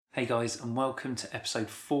Hey guys, and welcome to episode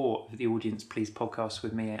 4 of the Audience Please podcast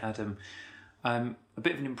with me, Adam. A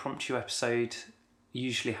bit of an impromptu episode.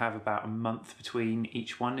 Usually have about a month between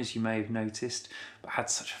each one, as you may have noticed, but I had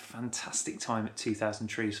such a fantastic time at 2000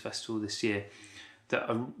 Trees Festival this year that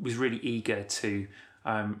I was really eager to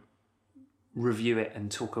review it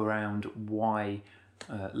and talk around why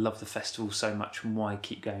I love the festival so much and why I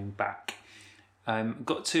keep going back.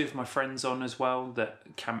 Got two of my friends on as well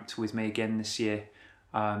that camped with me again this year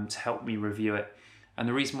to help me review it. And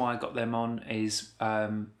the reason why I got them on is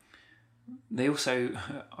they also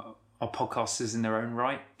are podcasters in their own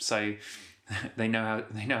right, so they know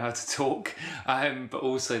how to talk, but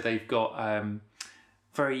also they've got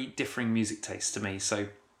very differing music tastes to me. So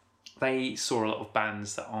they saw a lot of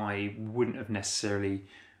bands that I wouldn't have necessarily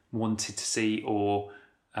wanted to see or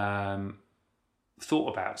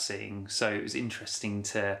thought about seeing. So it was interesting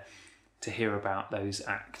to hear about those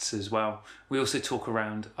acts as well. We also talk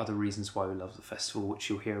around other reasons why we love the festival, which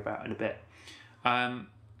you'll hear about in a bit.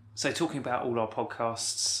 So talking about all our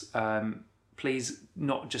podcasts, please,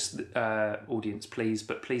 not just Audience Please,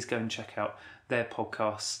 but please go and check out their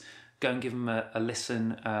podcasts. Go and give them a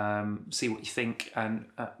listen, see what you think, and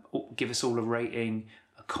give us all a rating,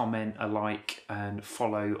 a comment, a like, and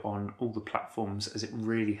follow on all the platforms, as it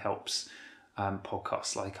really helps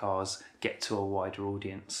podcasts like ours get to a wider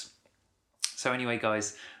audience. So anyway,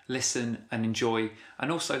 guys, listen and enjoy,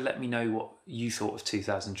 and also let me know what you thought of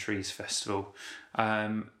 2000 Trees Festival.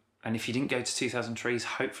 And if you didn't go to 2000 Trees,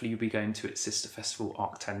 hopefully you'll be going to its sister festival,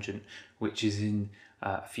 Arctangent, which is in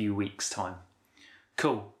a few weeks' time.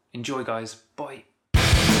 Cool. Enjoy, guys. Bye.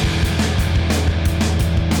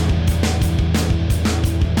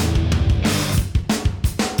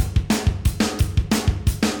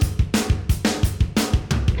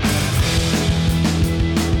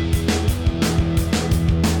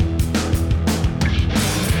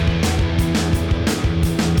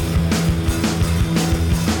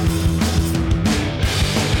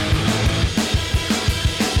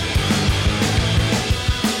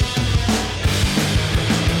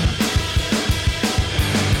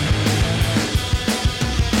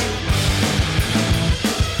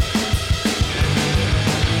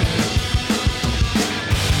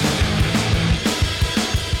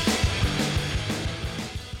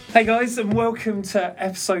 Hey guys, and welcome to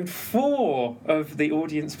episode 4 of the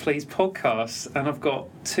Audience Please podcast. And I've got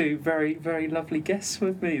two very, very lovely guests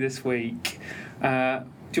with me this week. Do you want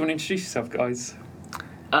to introduce yourself, guys?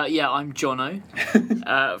 Yeah, I'm Jono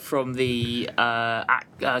from the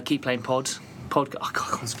Keep Playing Pod. I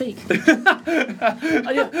can't speak. We're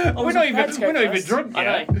not even drunk yet.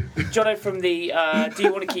 I know. Jono from the Do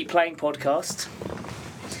You Want to Keep Playing podcast.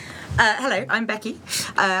 Hello, I'm Becky,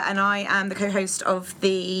 and I am the co-host of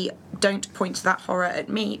the Don't Point That Horror at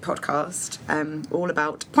Me podcast, all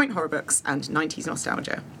about point horror books and 90s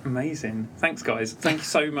nostalgia. Amazing. Thanks, guys. Thank you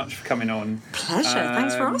so much for coming on. Pleasure.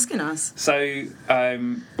 Thanks for asking us. So,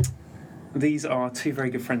 these are two very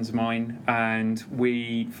good friends of mine, and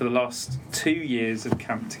we, for the last 2 years, have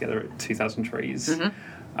camped together at 2000 Trees.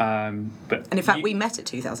 Mm-hmm. But and in fact, we met at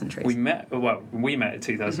 2000 Trees. We met at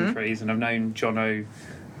 2000 Trees, and I've known Jono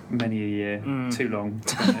many a year, too long,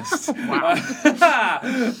 to be honest. Wow.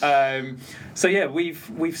 So yeah,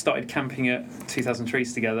 we've started camping at 2000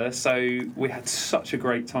 Trees together. So we had such a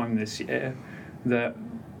great time this year that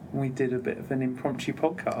we did a bit of an impromptu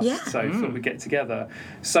podcast. Yeah. So thought we'd get together.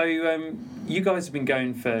 So you guys have been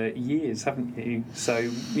going for years, haven't you?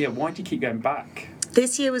 So yeah, why do you keep going back?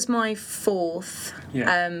 This year was my 4th,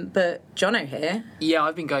 but Jono here. Yeah,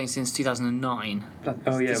 I've been going since 2009.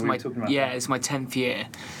 Oh yeah, we were talking about that. It's my 10th year.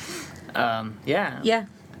 Yeah.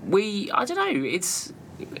 I don't know, it's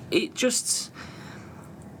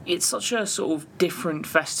such a sort of different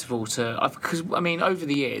festival because over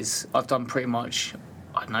the years I've done pretty much,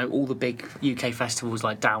 I don't know, all the big UK festivals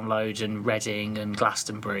like Download and Reading and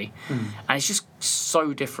Glastonbury, and it's just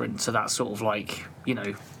so different to that sort of, like, you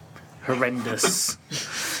know, horrendous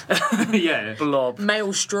blob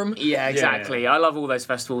Maelstrom. Yeah, exactly. I love all those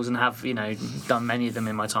festivals and have, you know, done many of them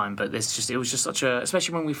in my time, but it was just such a,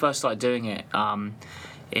 especially when we first started doing it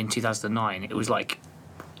in 2009, it was like,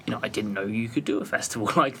 you know, I didn't know you could do a festival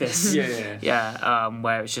like this.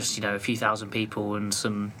 Where it's just, you know, a few thousand people and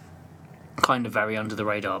some kind of very under the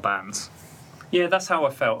radar bands. Yeah, that's how I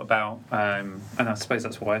felt about, and I suppose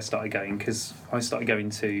that's why I started going, because I started going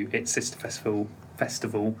to its sister festival,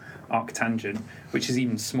 Arctangent, which is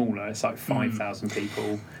even smaller. It's like 5,000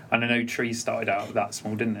 people. And I know Trees started out that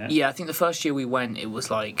small, didn't it? Yeah, I think the first year we went, it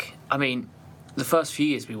was like, the first few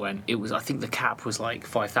years we went, I think the cap was like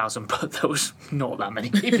 5,000, but there was not that many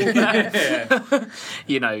people there.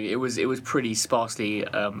 You know, it was pretty sparsely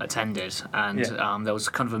attended, and there was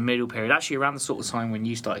kind of a middle period, actually around the sort of time when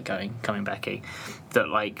you started coming, Becky, that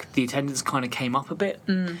like the attendance kind of came up a bit.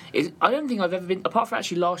 I don't think I've ever been, apart from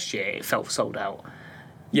actually last year, it felt sold out.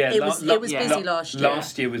 Yeah, it was busy last year.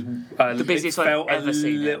 Last year was the busiest it felt I've ever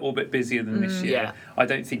seen. A little bit busier than this year. Yeah. I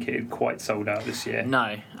don't think it had quite sold out this year.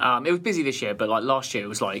 No, it was busy this year, but like last year, it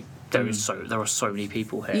was like there are so many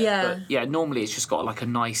people here. Yeah, but, yeah. Normally, it's just got like a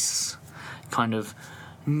nice kind of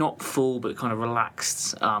not full but kind of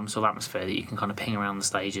relaxed sort of atmosphere that you can kind of ping around the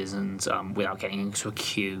stages and without getting into a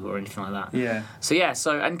queue or anything like that. Yeah.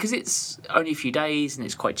 So and because it's only a few days and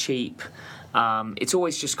it's quite cheap, it's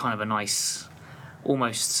always just kind of a nice,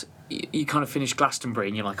 almost. You kind of finish Glastonbury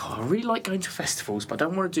and you're like, I really like going to festivals, but I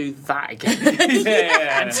don't want to do that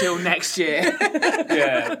again until next year.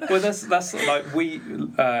 Yeah, well, that's like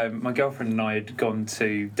my girlfriend and I had gone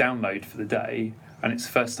to Download for the day, and it's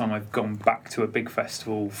the first time I've gone back to a big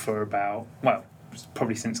festival for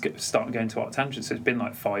probably since starting going to Art Tangent, so it's been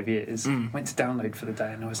like 5 years. Went to Download for the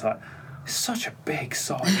day, and I was like, it's such a big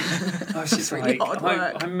site. I was just really like,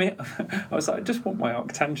 I was like, I just want my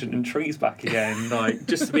Arctangent and trees back again, like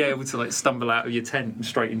just to be able to like stumble out of your tent and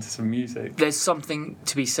straight into some music. There's something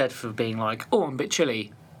to be said for being like, oh, I'm a bit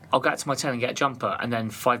chilly. I'll go out to my tent and get a jumper, and then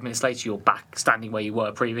 5 minutes later you're back standing where you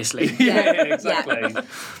were previously. Yeah, exactly.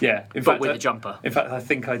 Yeah, but with a jumper. In fact, I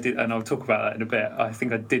think I did, and I'll talk about that in a bit. I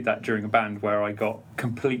think I did that during a band where I got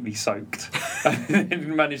completely soaked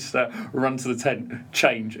and managed to run to the tent,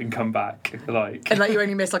 change, and come back. And you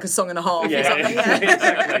only missed like a song and a half. Yeah, or something.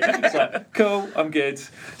 exactly. It's like, cool, I'm good.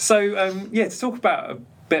 So to talk about a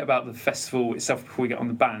bit about the festival itself before we get on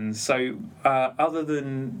the bands. So other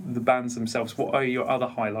than the bands themselves, what are your other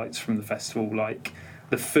highlights from the festival? Like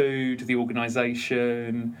the food, the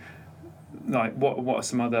organisation, like what are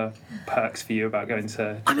some other perks for you about going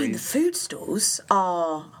to I mean, the food stalls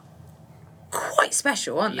are quite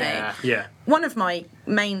special, aren't they? Yeah. One of my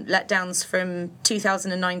main letdowns from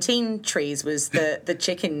 2019 Trees was the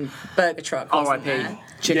chicken burger truck. R.I.P.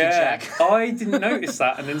 Chicken Shack. I didn't notice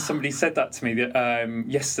that, and then somebody said that to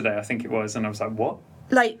me yesterday, I think it was, and I was like, what?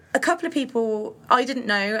 Like, a couple of people I didn't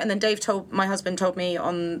know, and then my husband told me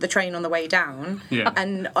on the train on the way down,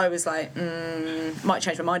 and I was like, might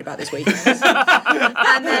change my mind about this weekend.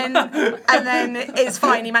 and then it's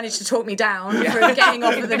fine, he managed to talk me down from getting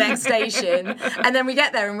off at the next station, and then we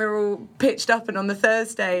get there and we're all pitched up, and on the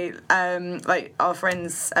Thursday, like, our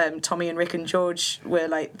friends Tommy and Rick and George were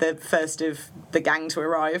like the first of the gang to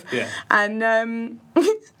arrive, and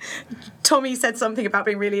Tommy said something about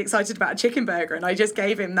being really excited about a chicken burger, and I just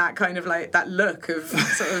gave him that kind of like that look of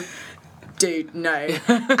sort of, dude, no.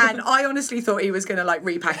 And I honestly thought he was going to like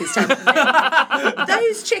repack his tent.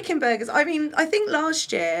 Those chicken burgers, I mean, I think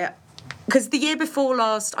last year, because the year before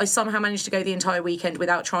last, I somehow managed to go the entire weekend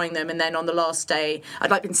without trying them, and then on the last day, I'd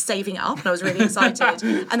like been saving it up, and I was really excited.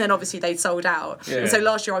 And then obviously they'd sold out. Yeah. And so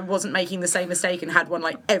last year I wasn't making the same mistake and had one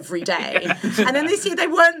like every day. And then this year they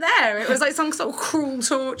weren't there. It was like some sort of cruel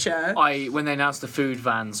torture. When they announced the food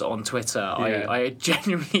vans on Twitter, I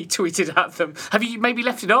genuinely tweeted at them, have you maybe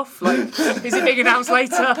left it off? Like, is it being announced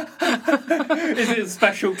later? Is it a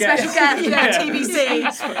special guest? Special guest,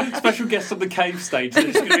 TBC. Special guest on the cave stage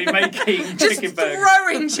that's going to be making chicken burgers.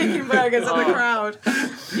 Throwing chicken burgers at the crowd.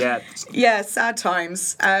 Yeah, sad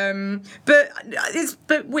times.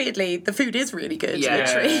 But weirdly, the food is really good at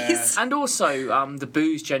Trees. And also, the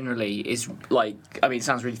booze generally is like, I mean, it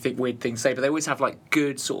sounds really weird thing to say, but they always have like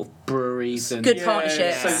good sort of breweries and good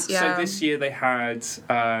partnerships. So this year they had,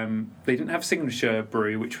 they didn't have Signature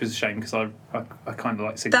Brew, which was a shame because I kind of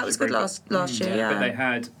like Signature. That was good last year. Yeah, but they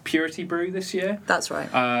had Purity Brew this year. That's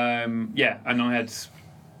right. And I had.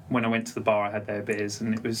 When I went to the bar, I had their beers,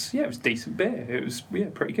 and it was decent beer. It was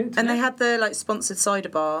pretty good. And they had the like sponsored cider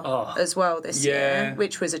bar as well this year,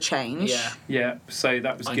 which was a change. Yeah. So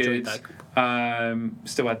that was good.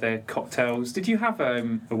 Still had their cocktails. Did you have a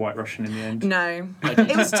White Russian in the end? No,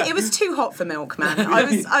 it was too hot for milk, man.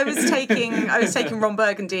 I was taking Ron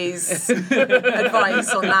Burgundy's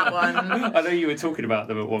advice on that one. I know you were talking about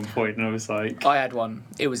them at one point, and I was like, I had one.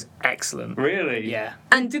 It was excellent. Really? Yeah.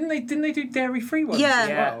 And didn't they do dairy free ones? Yeah. As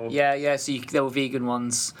well? Yeah. So there were vegan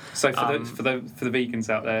ones. So for the vegans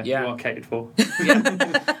out there, you are catered for.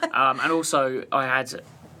 And also I had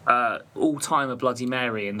all-timer Bloody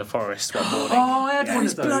Mary in the forest one morning. Oh, I had one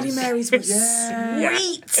of those. Bloody Marys were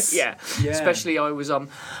sweet. Yeah. Especially I was,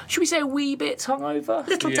 should we say a wee bit hungover?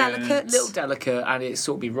 Little delicate, and it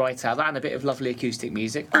sort of be right out. That and a bit of lovely acoustic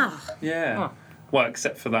music. Ah. Yeah. Well,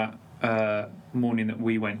 except for that morning that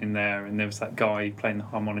we went in there, and there was that guy playing the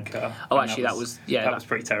harmonica. Oh, actually, that was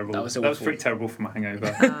pretty terrible. That was pretty terrible for my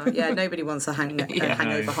hangover. Yeah, nobody wants a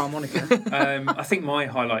hangover harmonica. I think my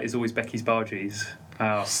highlight is always Becky's Bargees.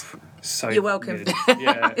 So you're welcome. Good.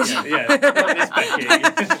 Yeah. Like this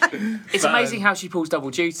Becky. It's amazing how she pulls double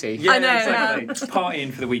duty. Yeah, I know. Exactly.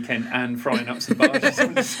 Partying for the weekend and frying up some barges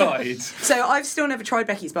on the side. So I've still never tried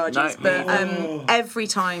Becky's Bargees, but every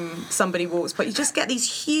time somebody walks by, you just get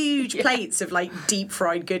these huge plates of like deep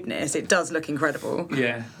fried goodness. It does look incredible.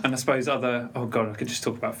 Yeah, and I suppose I could just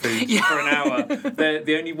talk about food for an hour.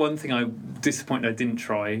 The only one thing I'm disappointed I didn't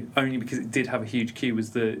try, only because it did have a huge queue, was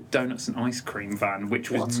the donuts and ice cream van, which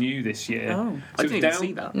was new this year. Oh, so I didn't even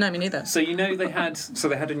see that. No, me neither. So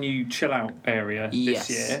they had a new chill out area this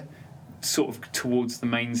year, sort of towards the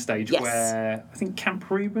main stage, where I think Camp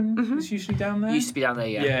Reuben is usually down there. Used to be down there,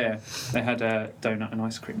 yeah. Yeah, they had a donut and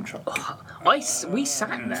ice cream truck. We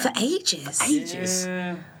sat there For ages.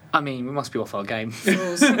 Yeah. I mean, we must be off our game.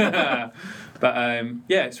 But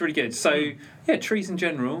it's really good. So trees in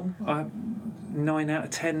general, 9 out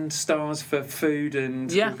of 10 stars for food and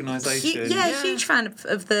organisation. Huge fan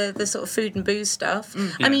of the sort of food and booze stuff.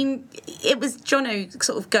 I mean, it was Jono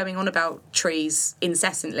sort of going on about trees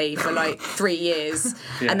incessantly for like 3 years,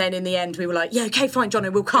 and then in the end we were like, yeah, okay, fine,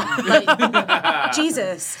 Jono, we'll come. Like,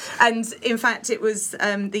 Jesus. And in fact, it was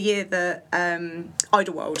the year that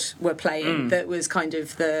Idleworld were playing that was kind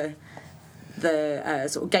of the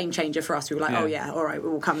sort of game changer for us. We were like, all right,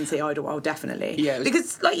 we'll come and see Idlewild, definitely. Yeah,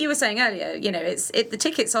 because like you were saying earlier, the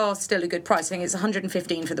tickets are still a good price. I think it's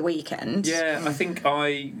 115 for the weekend. Yeah, I think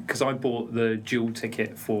because I bought the dual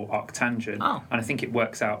ticket for Arctangent, and I think it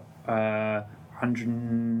works out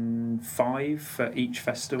 105 for each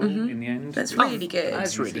festival in the end. That's really good.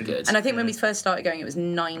 That's really good. And I think when we first started going, it was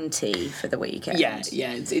 90 for the weekend. Yeah.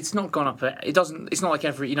 It's not gone up. It doesn't. It's not like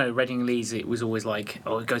every Reading Leeds. It was always like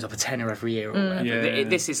it goes up a tenner every year or whatever. Yeah.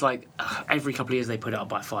 This is like every couple of years they put it up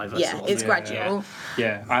by $5. It's gradual.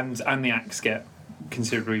 Yeah, and the acts get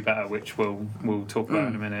considerably better, which we'll talk about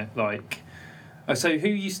in a minute. Like, so who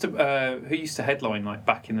used to headline like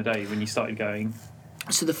back in the day when you started going?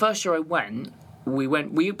 So the first year I went. We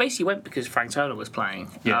basically went because Frank Turner was playing.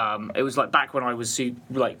 Yeah. It was like back when I was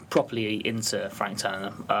like properly into Frank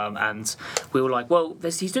Turner, and we were like, well,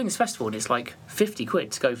 he's doing this festival and it's like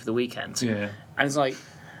 £50 to go for the weekend. Yeah. And it's like,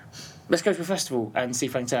 let's go to a festival and see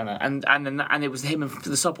Frank Turner, and it was him and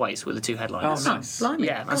the Subways were the two headliners. Oh, nice. Blimey.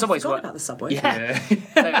 Yeah, God, and Subways I forgot were about the Subways. Yeah,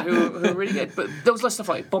 who were really good. But there was lots of stuff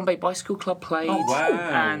like Bombay Bicycle Club played. Oh, wow.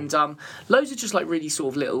 And loads of just like really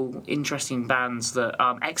sort of little interesting bands that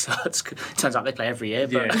Excerts. Turns out they play every year,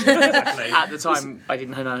 but at the time I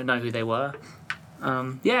didn't know who they were.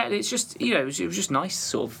 It's just it was just nice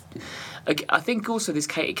sort of. I think also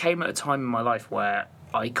it came at a time in my life where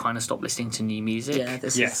I kind of stopped listening to new music. Yeah,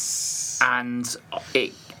 and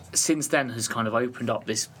it since then has kind of opened up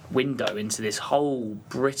this window into this whole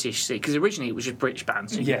British scene, because originally it was just British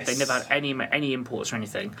bands. They never had any imports or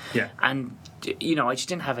anything. Yeah. And I just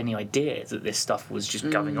didn't have any idea that this stuff was just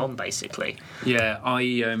going on, basically. Yeah,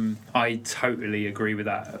 I totally agree with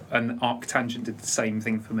that. And Arctangent did the same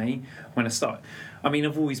thing for me when I started. I mean,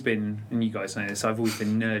 I've always been, and you guys know this, I've always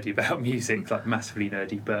been nerdy about music, like massively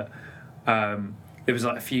nerdy, but there was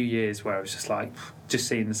like a few years where I was just like, just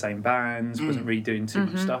seeing the same bands, wasn't really doing too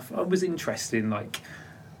much stuff. I was interested in like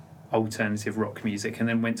alternative rock music, and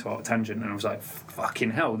then went to Arctangent and I was like,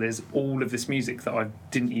 fucking hell, there's all of this music that I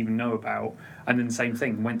didn't even know about. And then the same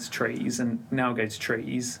thing, went to Trees, and now I go to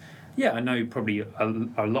Trees. Yeah, I know probably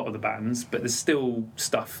a lot of the bands, but there's still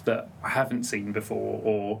stuff that I haven't seen before,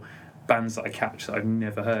 or bands that I catch that I've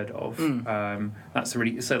never heard of. That's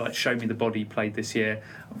really so. Like, Show Me the Body played this year.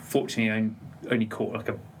 Unfortunately, I only caught like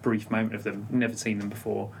a brief moment of them. Never seen them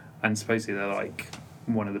before, and supposedly they're like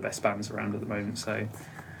one of the best bands around at the moment. So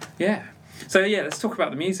let's talk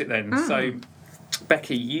about the music then. So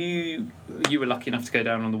Becky, you were lucky enough to go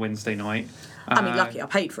down on the Wednesday night. I mean, lucky, I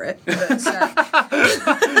paid for it. But,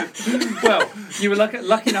 well, you were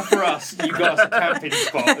lucky enough for us. You got us a camping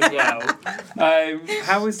spot as well.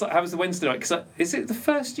 How was the Wednesday night? Because is it the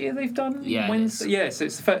first year they've done Wednesday? Yeah, so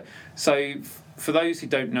it's the first. So for those who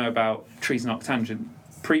don't know about Trees and Arctangent,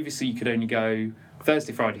 previously you could only go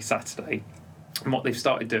Thursday, Friday, Saturday. And what they've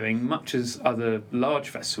started doing, much as other large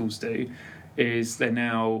festivals do, is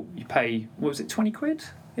you pay, what was it, £20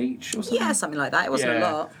 each or something? yeah, something like that. It wasn't a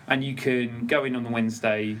lot. And you can go in on the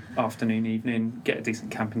Wednesday afternoon, evening, get a decent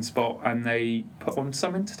camping spot, and they put on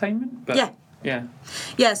some entertainment. But yeah.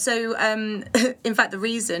 So in fact, the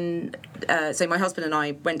reason, so my husband and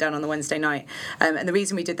I went down on the Wednesday night, and the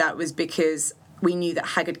reason we did that was because we knew that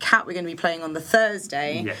Haggard Cat were going to be playing on the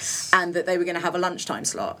Thursday, Yes. and that they were going to have a lunchtime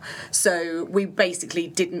slot. So we basically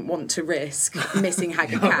didn't want to risk missing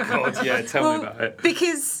Haggard Cat. Oh God, yeah, tell me about it.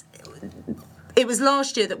 Because it was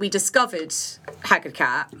last year that we discovered Haggard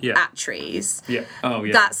Cat at Trees. Yeah. Oh,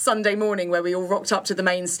 yeah. That Sunday morning where we all rocked up to the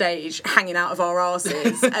main stage, hanging out of our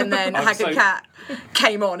arses, and then Haggard Cat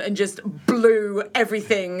came on and just blew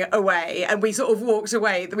everything away. And we sort of walked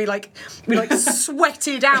away. We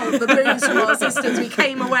sweated out the booze from our systems. We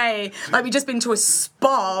came away like we'd just been to a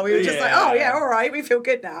spa. We were just like, oh yeah, all right, we feel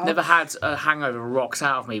good now. Never had a hangover rocked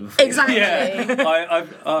out of me before. Exactly. Yeah.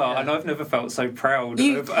 I've never felt so proud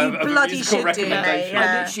You of a bloody musical should do, recommendation. mate. I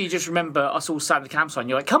Yeah. literally just remember us all sat at the campsite and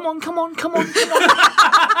you're like, come on. Come on, kids, come on.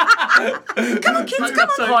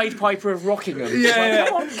 Pied Piper of Rockingham. Just Yeah.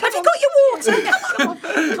 Come on, Have you got your water? come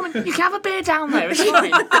on. You can have a beer down there, it's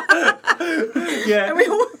fine. Yeah. And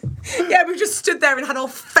we just stood there and had our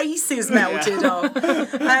faces melted off.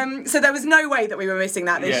 So there was no way that we were missing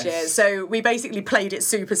that this year. So we basically played it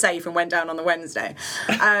super safe and went down on the Wednesday.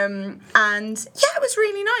 And yeah, it was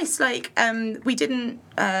really nice. Like, we didn't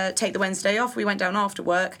take the Wednesday off. We went down after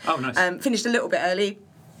work. Oh, nice. Finished a little bit early.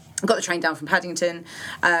 Got the train down from Paddington,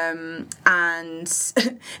 and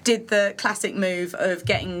did the classic move of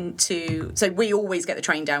getting to. So we always get the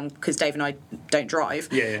train down because Dave and I don't drive.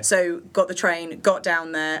 Yeah. So got the train, got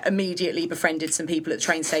down there, immediately befriended some people at the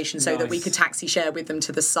train station so that we could taxi share with them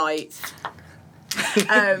to the site.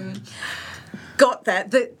 Got there.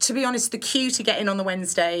 To be honest, the queue to get in on the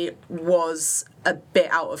Wednesday was a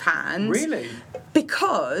bit out of hand. Really?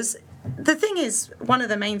 Because the thing is, one of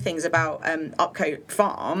the main things about Upcote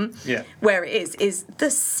Farm, where it is the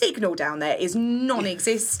signal down there is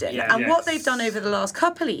non-existent. And what they've done over the last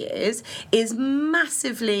couple of years is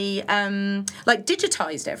massively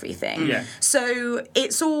digitised everything. Yeah. So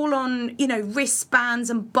it's all on, wristbands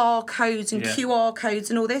and barcodes and QR codes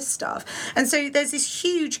and all this stuff. And so there's this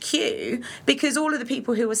huge queue because all of the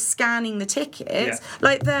people who are scanning the tickets,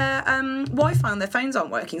 like their Wi-Fi on their phones aren't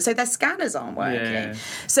working, so their scanners aren't working. Yeah.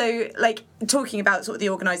 So, like, talking about sort of the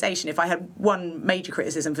organisation, if I had one major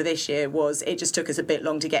criticism for this year was it just took us a bit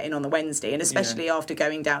long to get in on the Wednesday, and especially after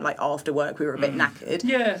going down, like, after work, we were a bit knackered.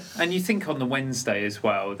 Yeah, and you think on the Wednesday as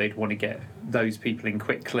well, they'd want to get those people in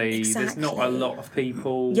quickly. Exactly. There's not a lot of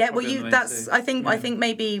people. Yeah, well, on the that's, Wednesday. I think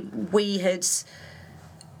maybe we had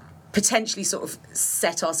potentially sort of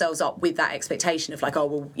set ourselves up with that expectation of like, oh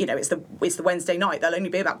well, it's the Wednesday night, there'll only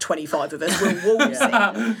be about 25 of us, we'll waltz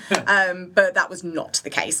in. But that was not the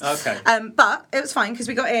case. Okay. But it was fine because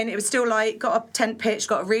we got in, it was still light, got a tent pitch,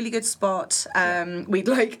 got a really good spot. We'd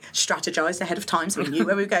like strategized ahead of time so we knew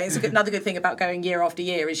where we were going. So another good thing about going year after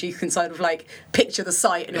year is you can sort of like picture the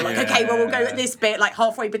site and you're like, okay, well we'll go at this bit, like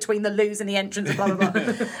halfway between the loos and the entrance and blah blah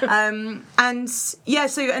blah. And yeah,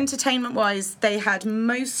 so entertainment wise, they had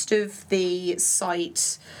most of the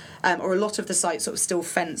site, or a lot of the site, sort of still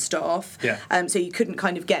fenced off. Yeah. So you couldn't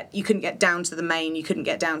get down to the main, you couldn't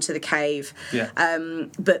get down to the cave. Yeah.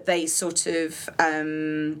 But they sort of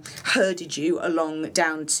herded you along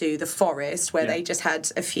down to the forest where they just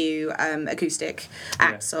had a few acoustic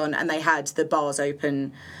acts on, and they had the bars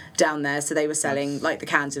open down there, so they were selling like the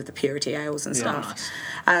cans of the Purity ales and stuff.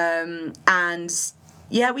 And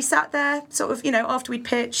yeah, we sat there sort of, after we'd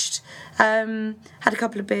pitched, had a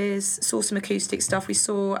couple of beers, saw some acoustic stuff. We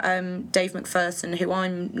saw Dave McPherson, who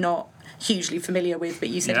I'm not hugely familiar with, but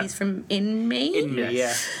you said he's from In-Me? In-Me,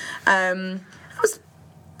 yeah. That was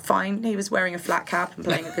fine. He was wearing a flat cap and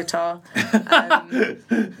playing a guitar.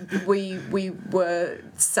 We were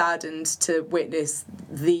saddened to witness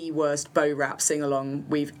the worst Bo Rap sing-along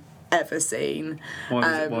we've ever seen.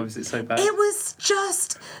 Why was it so bad? It was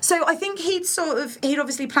just, so I think he'd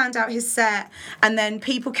obviously planned out his set, and then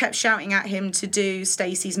people kept shouting at him to do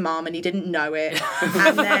Stacey's mum, and he didn't know it.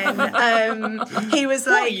 And then he was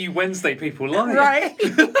like, what are you Wednesday people like? right?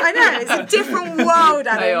 I know, it's a different world,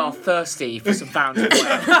 Adam. They are thirsty for some fountain.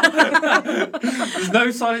 There's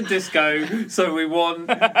no silent disco, so we want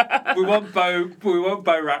Bo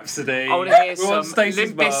Rhapsody. I want to hear we want some Stacey's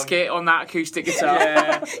Limp mum. Bizkit on that acoustic guitar.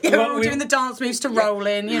 Yeah, we're all doing the dance moves to roll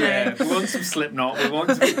in, you know. Yeah, we want some Slipknot. We want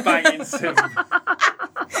to be banging some.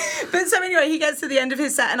 But so anyway, he gets to the end of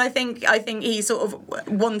his set, and I think he sort of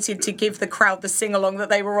wanted to give the crowd the sing along that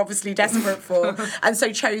they were obviously desperate for, and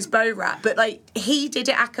so chose Bo Rap. But like he did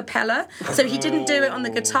it a cappella, so he didn't do it on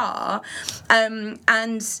the guitar. And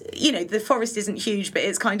the forest isn't huge, but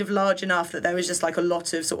it's kind of large enough that there was just like a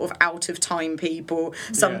lot of sort of out of time people.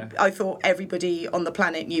 I thought everybody on the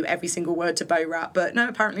planet knew every single word to Bo Rap, but no,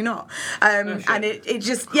 apparently not. And it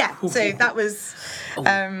just so that was.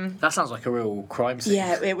 That sounds like a real crime scene.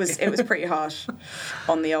 Yeah, it was pretty harsh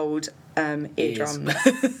on the old eardrum.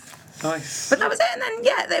 Nice. But that was it, and then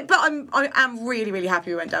I am really, really happy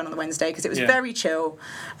we went down on the Wednesday because it was very chill.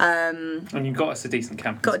 And you got us a decent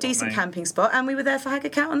camping spot. Got a decent camping spot, and we were there for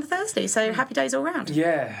Haggard Cat on the Thursday, so happy days all round.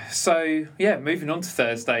 Yeah. So moving on to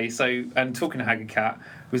Thursday. So and talking to Haggard Cat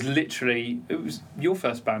was literally it was your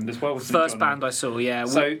first band as well. Wasn't First it, band I saw, yeah.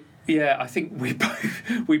 So yeah, I think we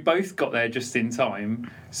both got there just in time.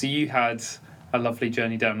 So you had a lovely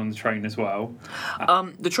journey down on the train as well.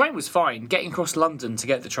 The train was fine. Getting across London to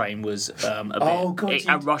get the train was a bit...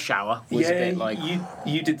 at rush hour was a bit like...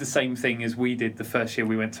 You did the same thing as we did the first year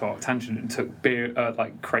we went to Arctangent and took beer,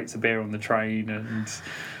 like crates of beer on the train and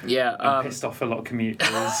pissed off a lot of commuters.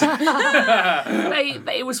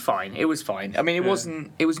 It was fine. It was fine. I mean, it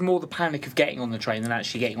wasn't... It was more the panic of getting on the train than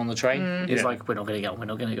actually getting on the train. It's like, we're not going to get on, we're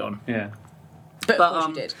not going to get on. Yeah. But of course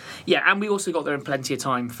you did. Yeah, and we also got there in plenty of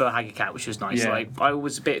time for Haggard Cat, which was nice. Yeah. Like, I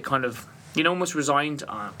was a bit kind of, almost resigned.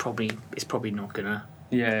 It's probably not gonna.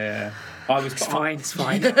 Yeah, It's fine.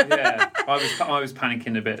 Yeah, I was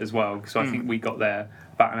panicking a bit as well because I think we got there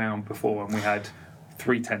about an hour before and we had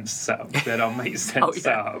 3 tents set up. We had our mates' tents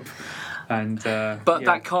set up. And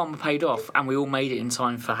that karma paid off, and we all made it in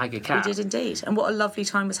time for Haggard Cat. We did indeed, and what a lovely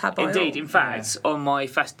time was had by Indeed, all. in fact, on my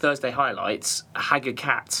Thursday highlights, Haggard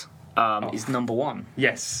Cat is number one.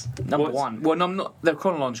 Yes, number one. Well, I'm not. They're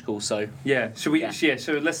chronological, so yeah. Should we? Yeah.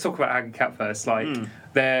 So let's talk about Haggard Cat first. Like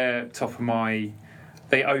they're top of my.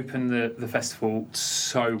 They opened the festival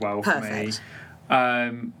so well Perfect.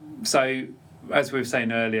 for me. So as we were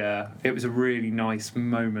saying earlier, it was a really nice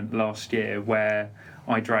moment last year where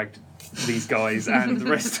I dragged these guys and the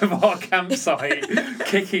rest of our campsite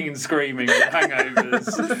kicking and screaming with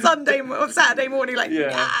hangovers. Saturday morning, like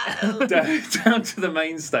down to the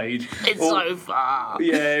main stage. It's so far.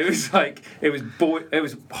 Yeah, it was like it was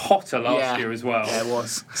hotter last year as well. Yeah, it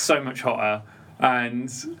was so much hotter,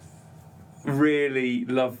 and really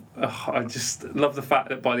I just love the fact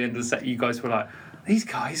that by the end of the set you guys were like, these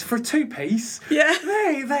guys for a 2-piece, they're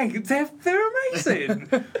amazing.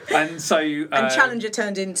 And so and Challenger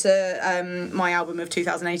turned into my album of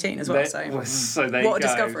 2018 as well. So there what you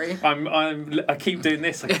a go. discovery! I keep doing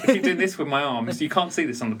this. I keep doing this with my arms. You can't see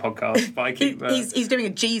this on the podcast, but I keep. He's doing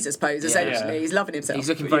a Jesus pose essentially. He's loving himself. He's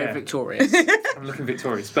looking very victorious. I'm looking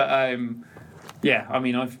victorious, but I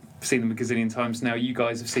mean I've seen them a gazillion times now. You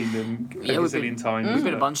guys have seen them a gazillion times. We've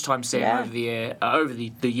been a bunch of times seeing them over the year,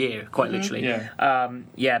 the year, quite literally.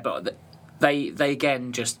 Yeah. But they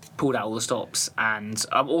again just pulled out all the stops, and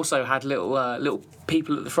also had little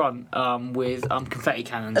people at the front with confetti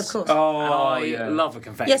cannons. Of course. I love a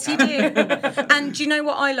confetti Yes, cannon. you do. And do you know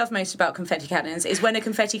what I love most about confetti cannons is when a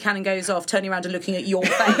confetti cannon goes off, turning around and looking at your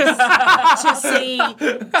face to see.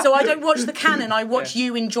 So I don't watch the cannon, I watch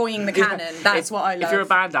you enjoying the cannon. That's what I love. If you're a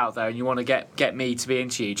band out there and you want to get me to be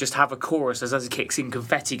into you, just have a chorus as it kicks in,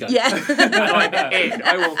 confetti goes. Yeah. And I'm in.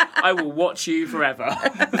 I will watch you forever.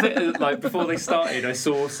 Like before they started, I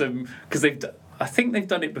saw some because I think they've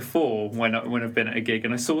done it before when I've been at a gig,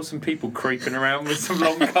 and I saw some people creeping around with some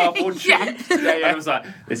long cardboard sheets. And I was like,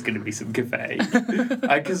 "There's going to be some confetti,"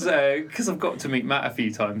 because I've got to meet Matt a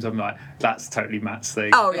few times. I'm like, "That's totally Matt's thing."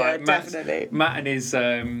 Oh yeah, like, definitely.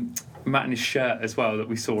 Matt and his shirt as well that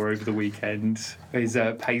we saw over the weekend, his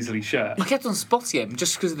Paisley shirt. I kept on spotting him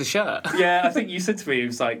just because of the shirt. Yeah, I think you said to me, it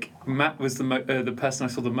was like, Matt was the person I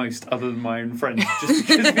saw the most other than my own friends, just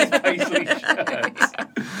because of his Paisley shirt.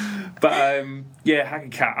 But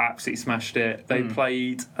Haggard Cat absolutely smashed it. They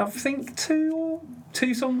played, I think, two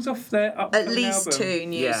songs off their upcoming At least album. 2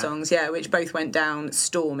 new songs, which both went down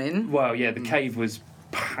storming. Well, the cave was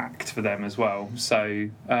packed for them as well. So,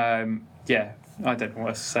 I don't know what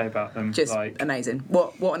else to say about them. Just amazing.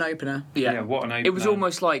 What an opener. Yeah, what an opener. It was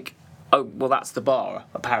almost like, oh, well, that's the bar,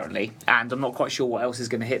 apparently, and I'm not quite sure what else is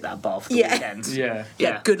going to hit that bar for the weekend. Yeah,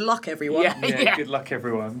 good luck, everyone. Yeah, good luck,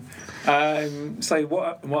 everyone. So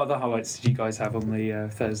what other highlights did you guys have on the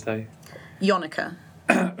Thursday? Yonica.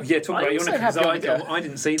 Talk about Yonica, because I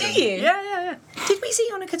didn't see them. Did you? Yeah. Did we see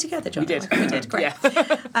Yonica together, John? We did. We did, great.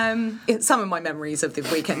 Some of my memories of the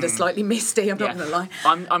weekend are slightly misty, I'm not going to lie.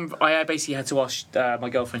 I basically had to ask my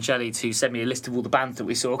girlfriend Shelley to send me a list of all the bands that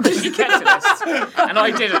we saw, because she kept a list, and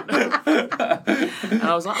I didn't. And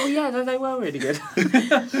I was like, oh yeah, they were really good.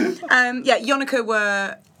 Yonica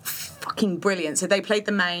were fucking brilliant. So they played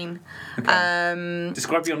the main. Okay.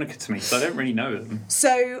 Describe Yonica to me, because I don't really know them.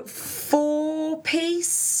 So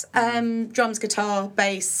 4-piece, drums, guitar,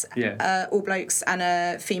 bass, all blokes, and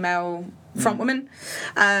a female frontwoman,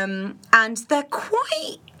 and they're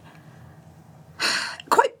quite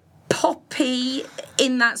poppy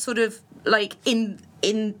in that sort of like in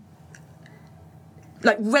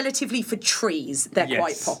like relatively for trees, they're Yes.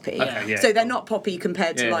 quite poppy. Okay, yeah, so they're not poppy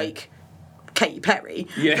compared to Yeah. like Katy Perry.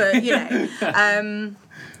 Yeah. But you know.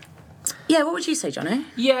 Yeah, what would you say, Johnny?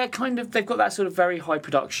 Yeah, kind of. They've got that sort of very high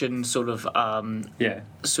production sort of Yeah.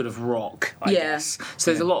 sort of rock, I Yeah. guess.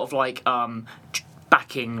 So there's a lot of like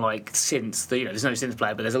backing like synths. You know, there's no synth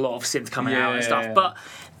player, but there's a lot of synth coming out and stuff. Yeah. But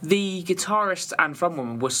the guitarist and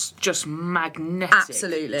frontwoman was just magnetic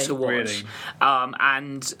Absolutely. to watch. Really?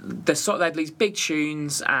 And they had these big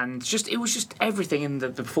tunes, and it was just everything in the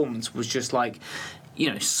performance was just like,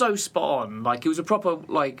 you know, so spot on. Like it was a proper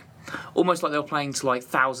like. Almost like they were playing to like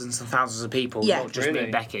thousands and thousands of people, Yeah. not just me Really?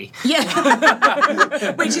 and Becky.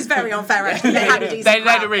 Yeah, which is very unfair. Actually, they had a decent They had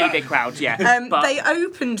crowd. a really big crowd, yeah. But They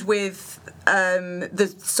opened with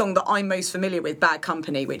the song that I'm most familiar with, "Bad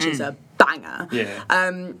Company," which is a banger. Yeah.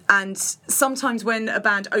 And sometimes when a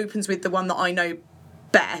band opens with the one that I know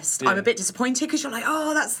best, I'm a bit disappointed because you're like,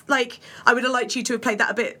 oh, that's like, I would have liked you to have played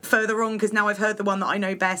that a bit further on because now I've heard the one that I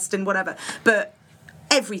know best and whatever. But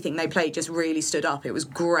everything they played just really stood up. It was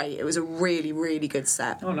great. It was a really, really good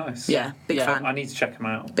set. Oh, nice. Yeah, big Yeah. fan. I need to check them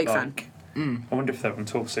out. Big fan. I wonder if they're on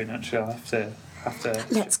tour soon. Actually, I'll have to.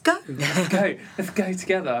 Let's go. Let's go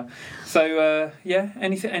together. So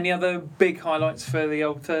any other big highlights for the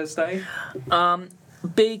old Thursday?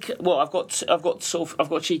 big. Well, I've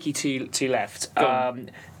got cheeky two left. Go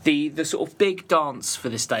on. The sort of big dance for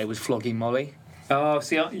this day was Flogging Molly. Oh,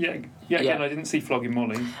 see, again, I didn't see Flogging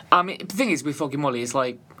Molly. The thing is with Flogging Molly, it's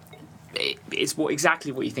like it's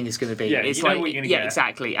exactly what you think it's going to be. Yeah, it's you know like, what you're gonna yeah, get.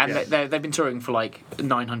 exactly. And Yeah. they've been touring for like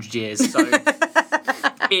 900 years, so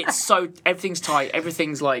everything's tight.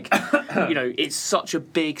 Everything's like, it's such a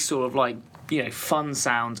big sort of like, fun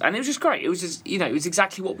sound, and it was just great. It was just, it was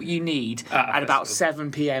exactly what you need at about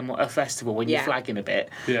 7 p.m. at a festival when you're Yeah. flagging a bit.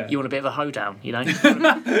 Yeah. You want a bit of a hoedown, you want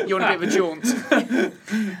a bit of a jaunt.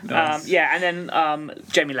 Nice. And then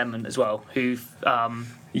Jamie Lemon as well, who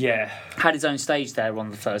Yeah. had his own stage there on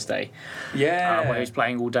the Thursday. Yeah. Where he was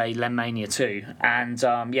playing all day Lemmania 2. And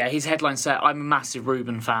his headline set, I'm a massive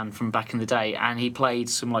Ruben fan from back in the day, and he played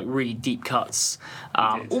some like really deep cuts.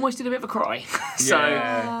 did. Almost did a bit of a cry. So,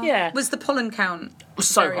 Yeah. yeah. Was the pollen count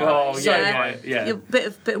So very high. high? Oh, yeah. A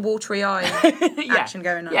bit of watery eye action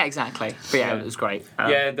going on. Yeah, exactly. But yeah, it was great.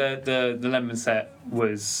 The Lemon set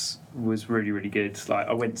was really, really good. Like,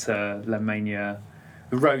 I went to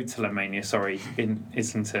the road to Lemmania, in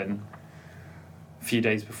Islington a few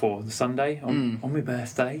days before the Sunday on my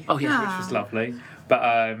birthday. Oh, yeah. Which was lovely. But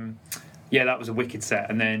that was a wicked set.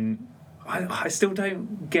 And then I still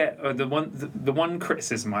don't get the one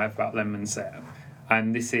criticism I have about Lemon's set,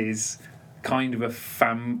 and this is kind of a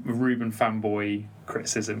Ruben fanboy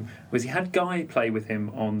criticism, was he had Guy play with him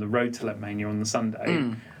on the road to Lemmania on the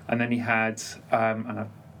Sunday, and then he had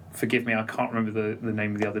forgive me, I can't remember the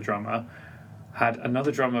name of the other drummer, had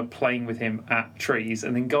another drummer playing with him at Trees,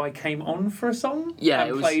 and then Guy came on for a song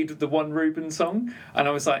and played the one Ruben song, and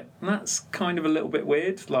I was like, that's kind of a little bit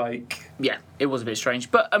weird. Like, Yeah, it was a bit strange.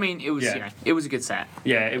 But, I mean, it was it was a good set.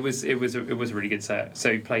 yeah, it was a really good set.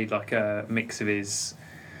 So he played like a mix of his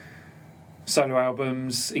solo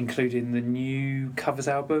albums, including the new covers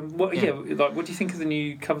album. What do you think of the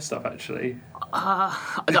new cover stuff, actually?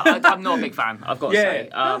 I'm not a big fan, I've got to say.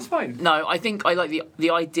 No, that's fine. No, I think I like the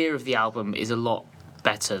idea of the album is a lot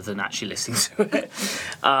better than actually listening to it.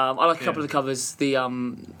 I like a couple of the covers. The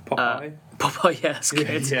Popeye. Popeye, yeah, that's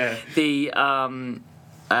good. Yeah. The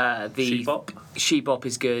She-Bop? She-Bop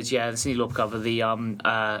is good. Yeah, the Cyndi Lauper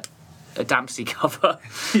cover. The Dempsey cover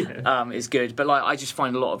is good, but like I just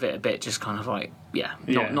find a lot of it a bit just kind of like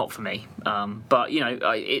not for me. But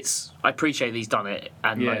I appreciate that he's done it,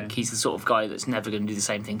 and like he's the sort of guy that's never going to do the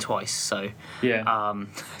same thing twice. So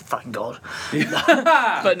fucking God.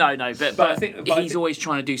 But but I think he's always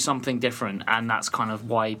trying to do something different, and that's kind of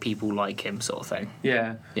why people like him, sort of thing.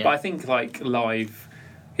 Yeah. Yeah. But I think like live,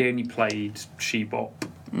 he only played She-Bop,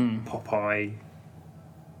 Popeye.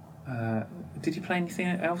 Did he play anything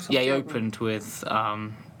else? Yeah, he opened with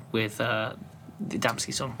the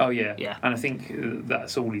Dempsey song. Oh yeah. Yeah. And I think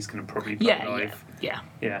that's all he's going to probably play live. Yeah.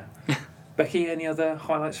 Becky, any other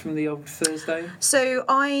highlights from the old Thursday? So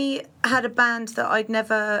I had a band that I'd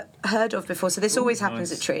never heard of before. So this always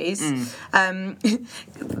happens nice. at Trees.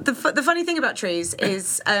 The funny thing about Trees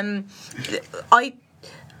is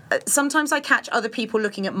sometimes I catch other people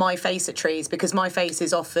looking at my face at Trees because my face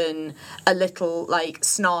is often a little like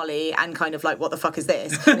snarly and kind of like, what the fuck is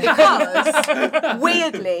this? Because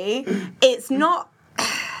weirdly, it's not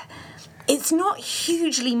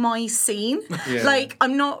hugely my scene. Yeah. Like,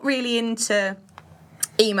 I'm not really into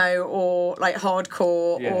emo or like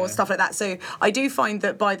hardcore or stuff like that. So I do find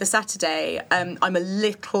that by the Saturday, I'm a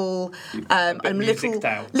little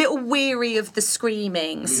little weary of the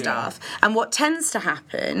screaming stuff. And what tends to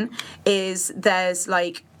happen is there's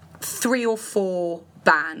like 3 or 4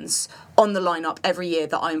 bands on the lineup every year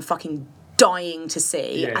that I'm fucking dying to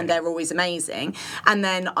see, and they're always amazing. And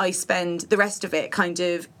then I spend the rest of it kind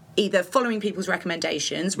of either following people's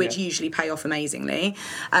recommendations, which usually pay off amazingly,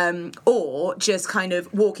 or just kind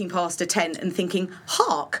of walking past a tent and thinking,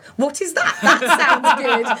 hark, what is that? That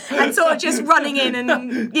sounds good. And sort of just running in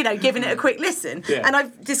and, giving it a quick listen. Yeah. And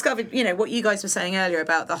I've discovered, what you guys were saying earlier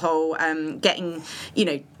about the whole getting,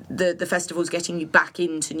 the festivals getting you back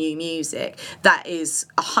into new music. That is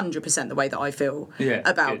 100% the way that I feel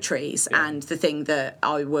about Trees. Yeah. And the thing that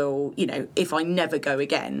I will, if I never go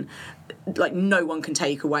again, like no one can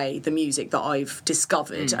take away the music that I've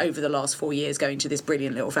discovered over the last 4 years going to this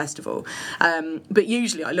brilliant little festival. But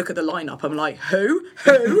usually I look at the lineup, I'm like, who?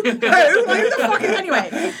 Like, who the fuck is...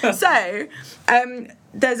 Anyway, so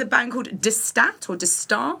there's a band called Destat or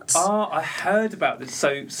Destat. Oh, I heard about this.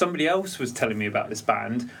 So somebody else was telling me about this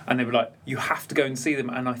band, and they were like, you have to go and see them.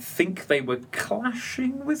 And I think they were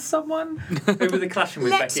clashing with someone. Who were they clashing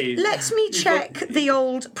with, Becky? Let me check the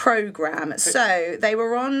old programme. So they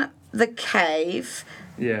were on The Cave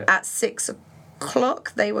at 6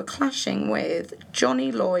 o'clock. They were clashing with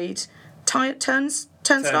Johnny Lloyd,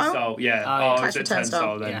 Turnstile. Yeah. Clash with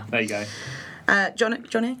Turnstile then. Yeah. There you go.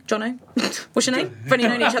 Jono? What's your name? We've only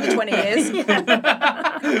known each other 20 years.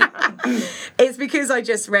 It's because I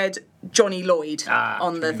just read Johnny Lloyd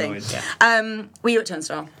on the thing. Lloyd, yeah. Were you at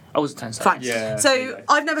Turnstile? I was at Turnstile. Fine. Yeah, so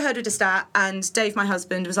I've never heard of Destat, and Dave, my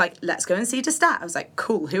husband, was like, let's go and see Destat. I was like,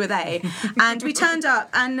 cool, who are they? And we turned up,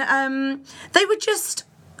 and they were just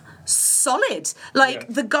solid. Like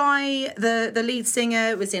the guy, the lead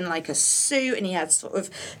singer was in like a suit, and he had sort of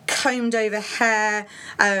combed over hair,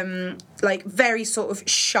 like very sort of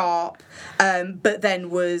sharp, but then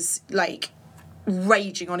was like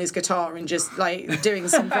raging on his guitar and just like doing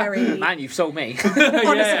some very... Man, you've sold me.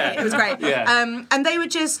 Honestly, it was great. Yeah. And they were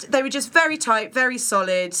just very tight, very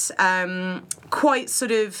solid, quite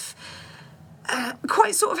sort of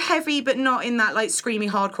heavy, but not in that like screamy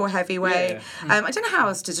hardcore heavy way. Yeah. I don't know how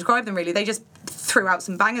else to describe them really. They just threw out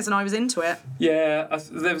some bangers and I was into it. Yeah,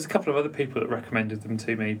 there was a couple of other people that recommended them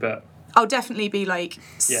to me, but I'll definitely be like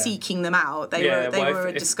seeking them out. They were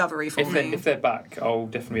a discovery for me. If they're back, I'll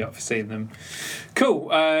definitely be up for seeing them. Cool.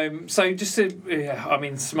 So just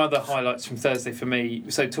to, some other highlights from Thursday for me.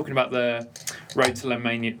 So talking about the Road to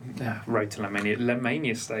Lemania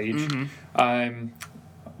stage. Mm-hmm.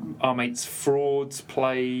 Our mates Frauds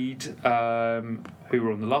played, who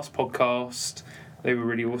were on the last podcast. They were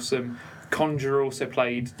really awesome. Conjurer also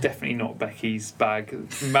played, definitely not Becky's bag,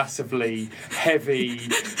 massively heavy.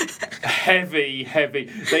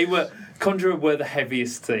 Conjurer were the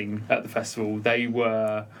heaviest thing at the festival. They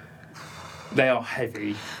are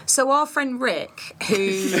heavy. So our friend Rick,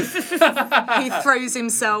 who throws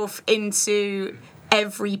himself into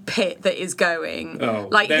every pit that is going. Oh,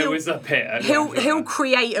 like there was a pit. He'll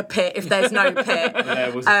create a pit if there's no pit.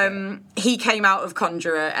 There was a pit. He came out of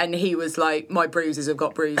Conjurer and he was like, my bruises have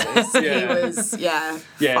got bruises. He was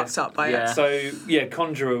fucked up by it. So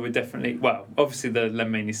Conjurer were definitely, well, obviously the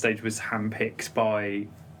Lemania stage was handpicked by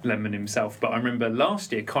Lemon himself, but I remember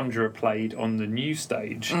last year Conjurer played on the new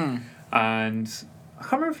stage and I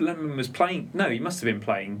can't remember if Lemon was playing. No, he must have been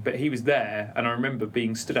playing, but he was there, and I remember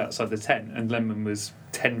being stood outside the tent, and Lemon was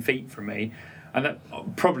 10 feet from me, and that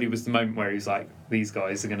probably was the moment where he was like, "These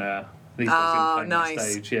guys are gonna play on the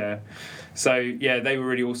stage." Yeah. So they were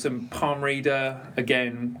really awesome. Palm Reader,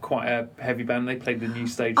 again, quite a heavy band. They played the new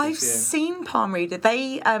stage this year. I've seen Palm Reader.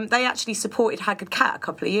 They actually supported Haggard Cat a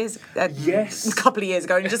couple of years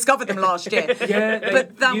ago, and discovered them last year.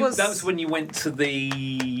 That was when you went to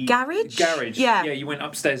the garage. Yeah, you went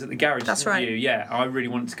upstairs at the garage. That's right. Yeah, I really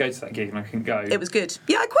wanted to go to that gig and I couldn't go. It was good.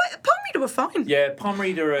 Yeah, Palm Reader were fine. Yeah, Palm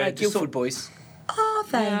Reader are Guildford boys. Are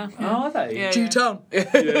they? Yeah. Are they? Yeah. G-Town.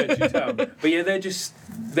 G-Town. But they're just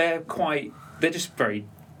very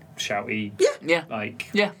shouty. Yeah.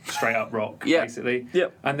 Straight up rock, basically. Yeah.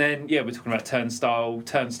 And then we're talking about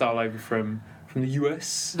Turnstile over from the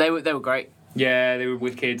US. They were great. Yeah, they were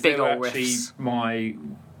wicked. Big they were old actually riffs. My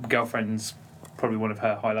girlfriend's probably one of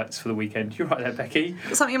her highlights for the weekend. You're right there, Becky.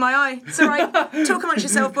 Got something in my eye. It's all right. Talk amongst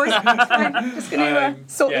yourself, boys. I'm just going to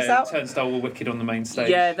sort this out. Turnstile were wicked on the main stage.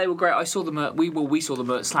 Yeah, they were great. I saw them at we saw them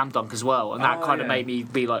at Slam Dunk as well, and that kind of made me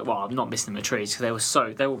be like, well, I'm not missing the trees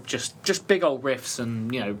because they were just big old riffs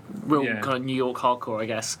and real kind of New York hardcore, I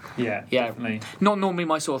guess. Yeah, definitely. Not normally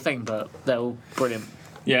my sort of thing, but they were brilliant.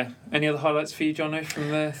 Yeah. Any other highlights for you, Jono, from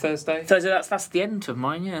the Thursday? So that's the end of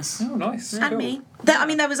mine. Yes. Oh, nice. And Cool. me. I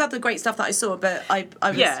mean, there was other great stuff that I saw, but I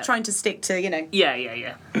was Yeah. trying to stick to,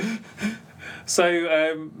 Yeah.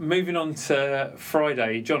 So, moving on to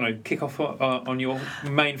Friday, Jono, kick off on your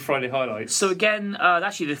main Friday highlights. So again,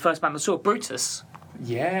 actually, the first band I saw, Brutus,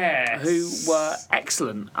 yes. who were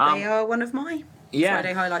excellent. They are one of my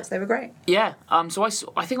Friday highlights. They were great. Yeah. So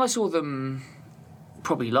I think I saw them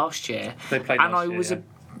probably last year. They played and last I year, was yeah.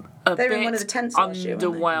 a They were bit in one of the tents last year, weren't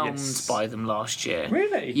they? underwhelmed Yes. by them last year.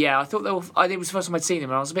 Really? Yeah, I thought I think it was the first time I'd seen them,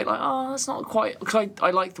 and I was a bit like, oh, that's not quite. Because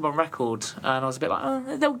I liked them on record, and I was a bit like,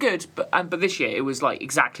 oh, they were good, but this year it was like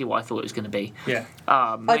exactly what I thought it was going to be. Yeah.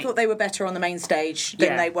 I thought they were better on the main stage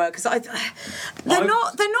than they were because they're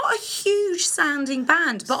not a huge sounding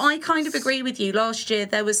band, but I kind of agree with you. Last year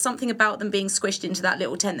there was something about them being squished into that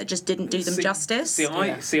little tent that just didn't do them justice.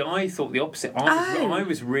 I thought the opposite. I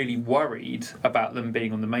was really worried about them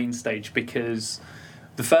being on the main stage because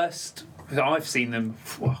I've seen them.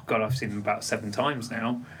 Oh God, I've seen them about 7 times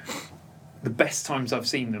now. The best times I've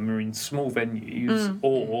seen them are in small venues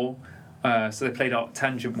or. So they played Art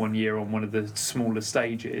Tangent one year on one of the smaller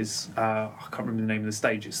stages. I can't remember the name of the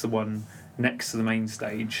stage. It's the one next to the main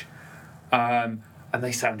stage. And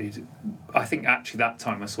they sounded... I think actually that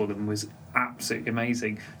time I saw them was absolutely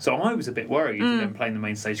amazing. So I was a bit worried with them playing the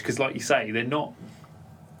main stage because, like you say, they're not...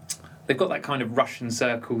 They've got that kind of Russian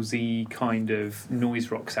circles-y kind of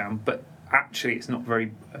noise rock sound, but actually it's not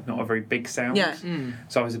a very big sound. Yeah.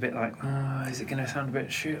 So I was a bit like, is it going to sound a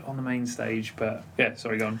bit shit on the main stage? But yeah,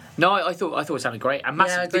 sorry, go on. No, I thought it sounded great and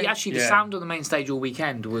massive. Yeah, The sound on the main stage all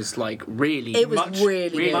weekend was like really. It was much,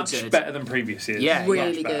 really much good. better than previous years. Yeah,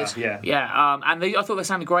 Really Much better, good. Yeah. And I thought they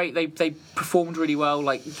sounded great. They performed really well.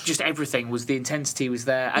 Like just everything was the intensity was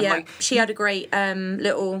there. And like she had a great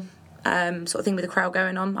little sort of thing with the crowd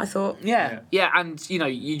going on, I thought. yeah, and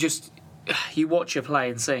you watch her play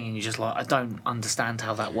and sing, and you're just like, I don't understand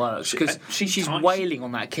how that works because she's wailing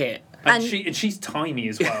on that kit. And she's tiny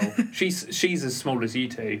as well. she's as small as you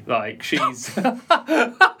two. Like she's.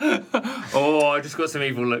 Oh, I just got some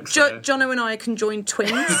evil looks. Jono and I are conjoined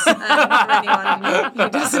twins. For anyone who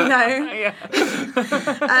doesn't know.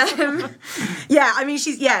 I mean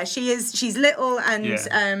she's little and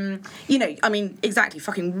I mean exactly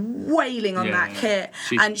fucking wailing on that kit,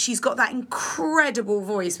 and she's got that incredible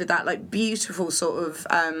voice with that like beautiful sort of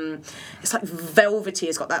it's like velvety.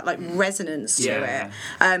 It's got that like resonance to it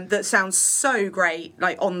that sounds so great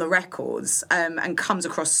like on the records and comes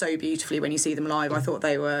across so beautifully when you see them live. I thought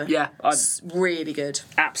they were really good.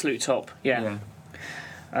 Absolute top. Yeah.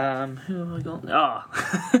 Who have I got?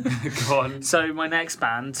 Go on. So my next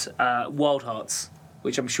band, Wild Hearts,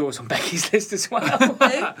 which I'm sure is on Becky's list as well. Who?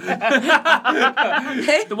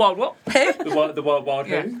 The Wild what? Who? The Wild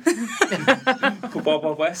Who?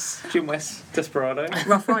 Wild West, Jim West, Desperado.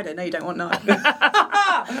 Rough Rider. No, you don't want no.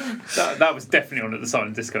 That was definitely on at the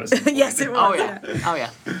Silent Disco. Yes, it was. Oh yeah.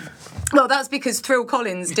 Well, that's because Thrill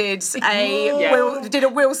Collins did a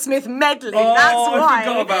Will Smith medley. That's why. I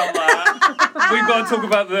forgot about that. We've got to talk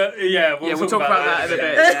about the We'll talk about that in a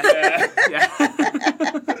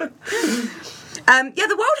bit.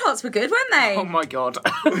 The Wild Hearts were good, weren't they? Oh my god.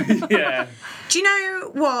 Yeah. Do you know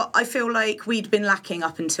what I feel like we'd been lacking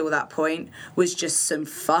up until that point was just some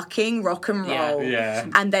fucking rock and roll. Yeah.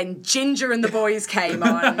 And then Ginger and the Boys came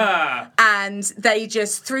on and they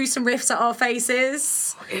just threw some riffs at our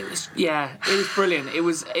faces. It was brilliant. It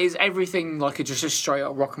was everything like just a straight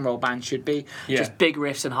up rock and roll band should be. Yeah. Just big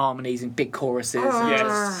riffs and harmonies and big choruses.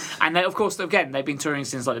 Yes. And they, of course, again, they've been touring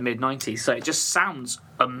since like the mid '90s, so it just sounds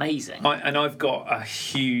amazing. I've got a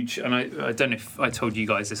huge, and I don't know if I told you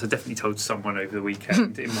guys this. I definitely told someone over the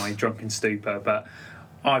weekend in my drunken stupor, but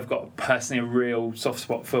I've got personally a real soft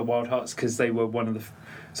spot for Wild Hearts because they were one of the.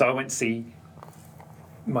 So I went to see.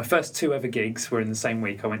 My first 2 ever gigs were in the same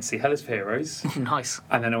week. I went to see Hell is for Heroes. Nice.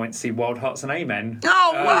 And then I went to see Wild Hearts and Amen.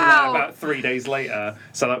 Oh, wow. About 3 days later.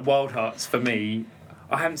 So like Wild Hearts for me,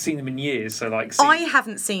 I haven't seen them in years. So like, I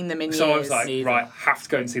haven't seen them in years. So I was like, Neither. right, have to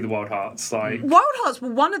go and see the Wild Hearts. Like Wild Hearts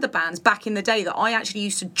were one of the bands back in the day that I actually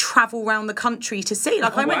used to travel around the country to see.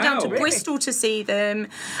 Like I went down to Bristol to see them.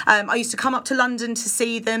 I used to come up to London to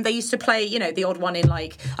see them. They used to play, the odd one in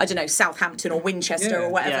like, I don't know, Southampton or Winchester or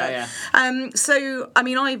whatever. Yeah. So, I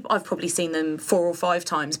mean, I've probably seen them 4 or 5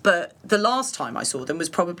 times, but the last time I saw them was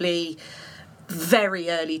probably very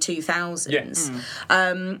early 2000s. Yeah.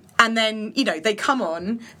 And then, they come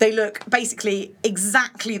on, they look basically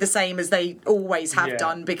exactly the same as they always have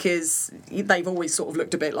done because they've always sort of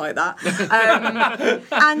looked a bit like that.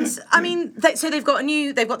 And I mean, they've got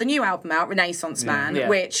the new album out, Renaissance Man,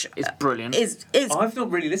 which is brilliant. Is I've not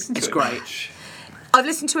really listened to it. It's great. Much. I've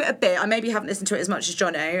listened to it a bit. I maybe haven't listened to it as much as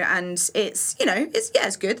Jono, and it's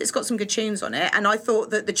good. It's got some good tunes on it, and I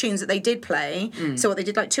thought that the tunes that they did play, so what they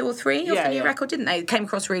did like 2 or 3 of the new record, didn't they? Came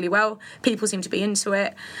across really well. People seem to be into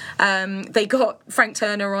it. They got Frank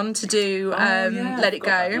Turner on to do Let It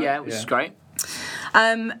Go. Which is great.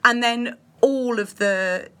 And then all of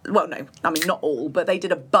the, well, no, I mean not all, but they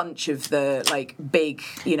did a bunch of the like big,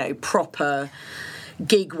 proper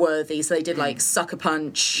gig worthy. So they did like Sucker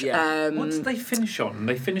Punch. What did they finish on?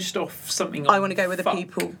 They finished off something on I Want to Go With the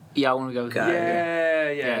People. Yeah, I Want to Go With the People.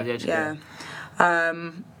 Yeah.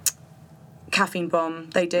 Caffeine Bomb,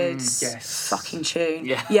 they did. Yes. Fucking tune.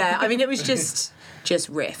 Yeah. I mean, it was just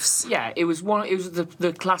riffs. Yeah, it was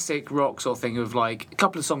the classic rock sort of thing of like a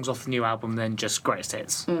couple of songs off the new album, then just greatest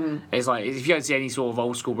hits. It's like if you don't see any sort of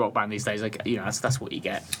old school rock band these days, like that's what you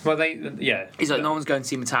get. Well, It's like no one's going to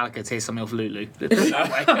see Metallica to hear something off Lulu. They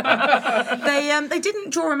didn't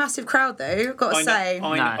draw a massive crowd though. Got to say,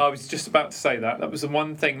 I was just about to say that. That was the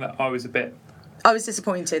one thing that I was a bit. I was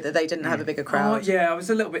disappointed that they didn't have a bigger crowd. I was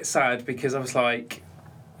a little bit sad because I was like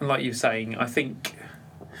you were saying, I think.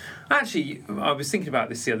 Actually, I was thinking about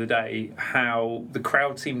this the other day, how the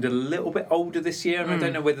crowd seemed a little bit older this year, and I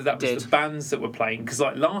don't know whether that was the bands that were playing, because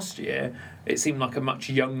like last year, it seemed like a much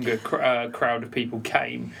younger crowd of people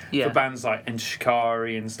came for bands like Enter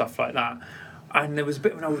Shikari and stuff like that. And there was a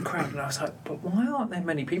bit of an older crowd, and I was like, but why aren't there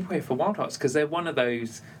many people here for Wild Hearts? Because they're one of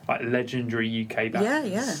those like legendary UK bands.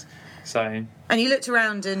 Yeah. So. And you looked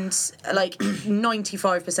around, and like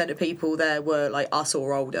 95% of people there were like us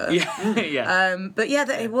or older. But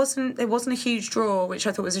it wasn't a huge draw, which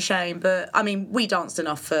I thought was a shame. But I mean, we danced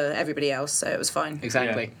enough for everybody else, so it was fine.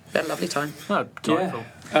 Exactly. We had a lovely time. Oh, delightful.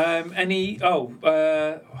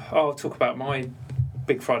 I'll talk about my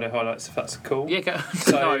Big Friday highlights, if that's cool. Yeah, go.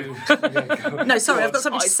 No, sorry, I've got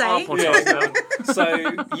something to say.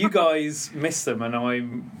 So you guys missed them, and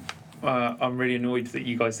I'm really annoyed that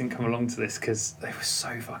you guys didn't come along to this because they were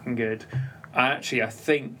so fucking good. Actually, I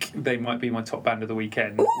think they might be my top band of the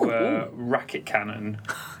weekend. Were Racket Cannon.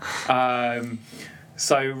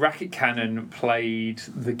 So Racket Cannon played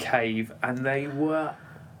The Cave, and they were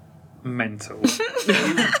mental.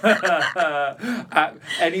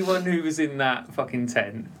 Anyone who was in that fucking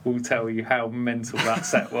tent will tell you how mental that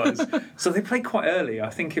set was. So they played quite early. I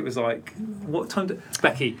think it was like, what time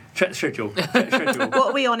Becky, check the schedule. What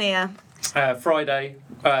are we on here? Friday,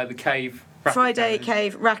 The Cave. Friday, Cannon.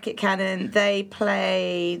 Cave, Racket Cannon. They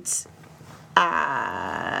played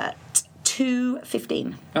at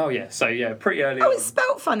 2:15. Oh yeah, so yeah, pretty early. It's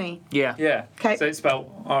spelt funny. Yeah. Okay. So it's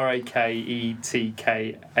spelled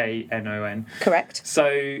RAKETKANON. Correct.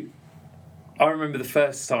 So I remember the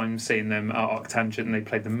first time seeing them at Arctangent, and they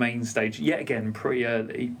played the main stage yet again pretty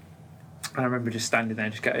early. And I remember just standing there,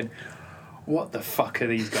 just going, "What the fuck are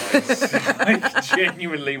these guys?" Like,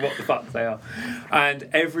 genuinely, what the fuck they are. And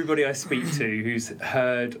everybody I speak to who's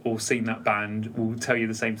heard or seen that band will tell you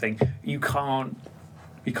the same thing. You can't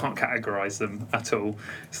categorise them at all.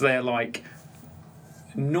 So they're like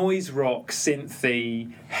noise rock,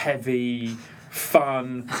 synthy, heavy,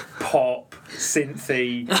 fun, pop,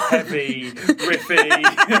 synthy, heavy,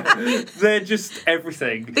 riffy. They're just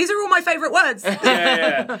everything. These are all my favourite words.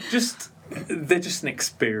 Yeah. They're just an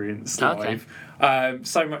experience live.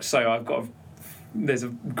 So much so, there's a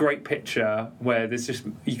great picture where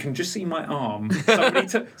you can just see my arm.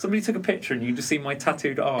 Somebody took a picture, and you can just see my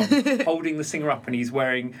tattooed arm holding the singer up, and he's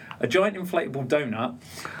wearing a giant inflatable donut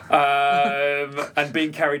and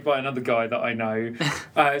being carried by another guy that I know.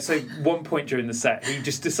 So one point during the set, he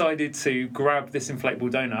just decided to grab this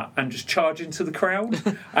inflatable donut and just charge into the crowd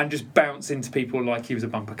and just bounce into people like he was a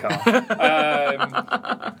bumper car.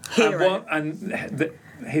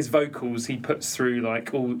 His vocals he puts through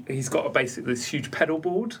like he's got basically this huge pedal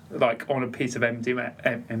board like on a piece of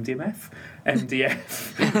MDF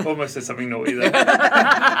almost said something naughty there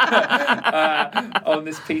on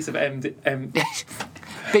this piece of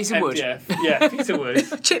piece of wood. Piece of wood.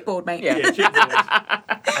 Chipboard, mate. Yeah,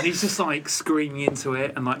 chipboard. And he's just like screaming into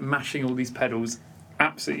it and like mashing all these pedals.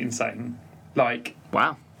 Absolutely insane. Like,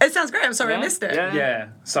 wow. It sounds great. I'm sorry I missed it. Yeah.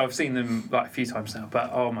 So I've seen them like a few times now,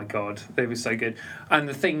 but oh my god, they were so good. And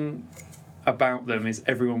the thing about them is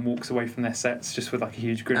everyone walks away from their sets just with like a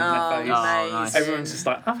huge grin on their face. Nice. Everyone's just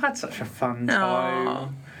like, I've had such a fun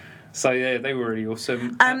time. So yeah, they were really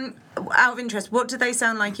awesome. Out of interest, what do they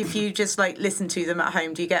sound like if you just like listen to them at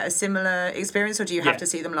home? Do you get a similar experience, or do you have to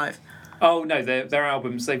see them live? Oh no, their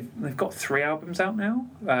albums. They've got 3 albums out now.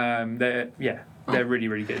 They're really,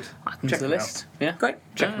 really good. Add them Check to the them list. Yeah. Great.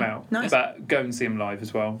 Check them out. Nice. But go and see them live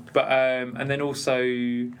as well. But and then also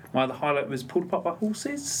my other highlight was Pulled Apart by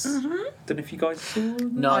Horses. Don't know if you guys saw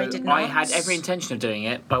them. No, I did not. had every intention of doing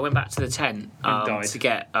it, but I went back to the tent died. to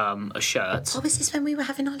get a shirt. Oh, was this when we were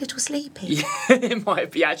having our little sleepy? It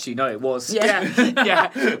might be actually no, it was. Yeah.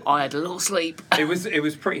 Yeah. I had a little sleep. It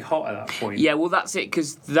was pretty hot at that point. Yeah, well, that's it,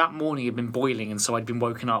 because that morning had been boiling, and so I'd been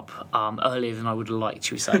woken up earlier than I would have liked,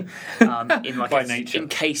 should we say, in like By nature.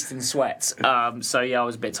 encased in sweat. So yeah, I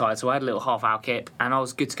was a bit tired, so I had a little half-hour kip, and I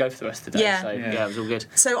was good to go for the rest of the day. Yeah. So yeah, it was all good.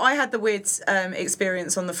 So I had the weird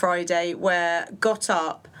experience on the Friday where got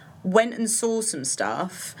up, went and saw some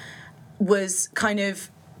stuff, was kind of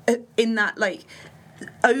in that like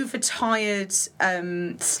overtired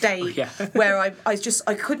state where I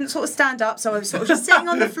couldn't sort of stand up, so I was sort of just sitting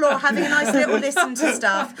on the floor having a nice little listen to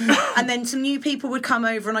stuff, and then some new people would come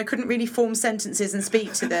over and I couldn't really form sentences and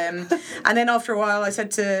speak to them, and then after a while I said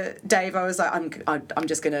to Dave, I was like, I'm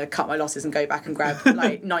just going to cut my losses and go back and grab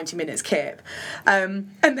like 90 minutes kip, and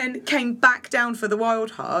then came back down for the Wild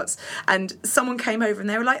Hearts, and someone came over and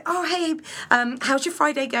they were like, oh hey, how's your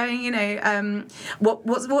Friday going, you know,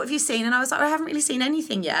 what have you seen? And I was like, I haven't really seen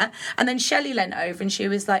anything yet. And then Shelley leant over and she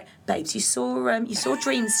was like, babes, you saw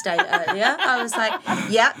Dream State earlier? I was like,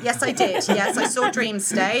 yeah, yes I did. Yes, I saw Dream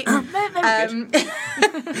State.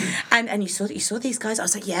 And you saw these guys? I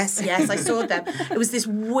was like, yes, I saw them. It was this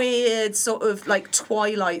weird sort of like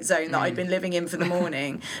twilight zone that I'd been living in for the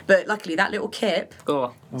morning. But luckily that little kip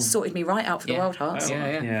sorted me right out for the Wild Hearts.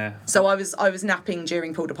 Yeah. So I was napping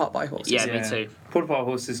during Pulled Apart by Horses. Yeah, me too. Pulled Apart by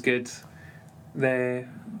Horses is good. They're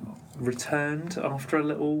returned after a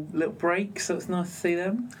little break, so it's nice to see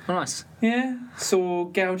them. Oh, nice. Yeah. Saw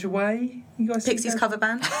Gouge Away. You guys see Pixies Gouge- cover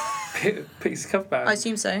band. Pixies cover band. I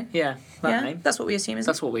assume so. Yeah, that name. That's what we assume, isn't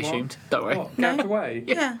That's what we assumed. Don't worry. What? No. Gouge Away?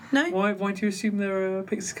 Yeah, no? Why do you assume they're a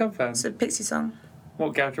Pixies cover band? It's a Pixie song.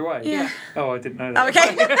 What, Gouge Away? Yeah. Oh, I didn't know that. Oh,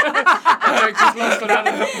 okay.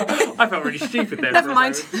 I felt really stupid there. Never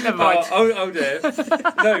mind. Never mind. Oh dear. No, Edit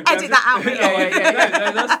that out. No,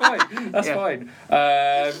 that's fine. That's fine.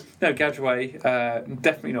 No, Gouge Away,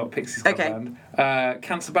 definitely not Pixies cover band.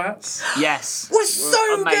 Cancer Bats. Yes. Was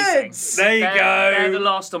so amazing. good. There you go. They're the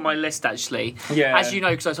last on my list, actually. Yeah. As you know,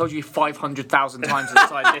 because I told you 500,000 times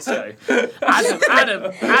inside disco. Adam,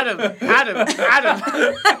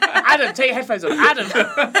 take your headphones on. Adam.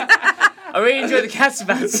 I really enjoy the Cancer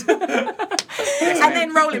Bats. And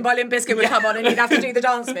then Rolling by Limp Bizkit would come on and you'd have to do the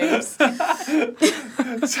dance moves.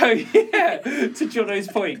 So yeah, to Jono's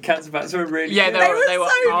point, Cancer Bats were really Yeah, good. they were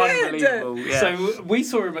so good. unbelievable. Yeah. So we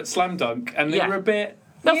saw him at Slam Dunk, and they were a bit.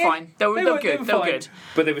 They're fine. They were good. They were fine. good.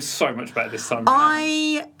 But they were so much better this time.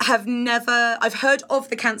 I've heard of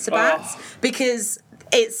the Cancer Bats because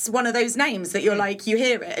it's one of those names that you're like, you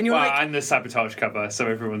hear it and you're like... and the Sabotage cover, so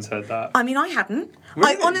everyone's heard that. I mean, I hadn't.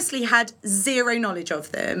 Really? I honestly had zero knowledge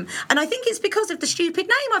of them. And I think it's because of the stupid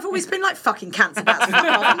name. I've always been like, fucking Cancer Bats, fuck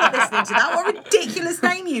off. I'm not listening to that. What a ridiculous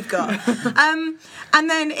name you've got. And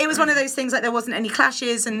then it was one of those things like there wasn't any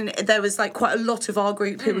clashes and there was like quite a lot of our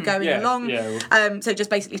group who were going along. Yeah. So just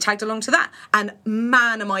basically tagged along to that. And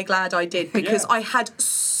man, am I glad I did because I had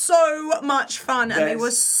so much fun and they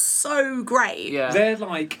were so great. Yeah. They're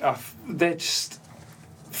like, they're just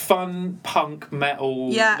fun punk metal.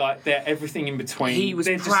 Yeah. Like they're everything in between. He was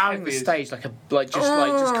They're just prowling the heavy as- stage like just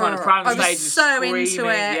kind of prowling the I was stage. so screaming, into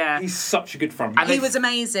it. Yeah. He's such a good frontman. And He was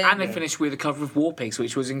amazing. And they finished with a cover of War Pigs,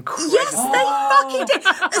 which was incredible. Yes, they fucking did.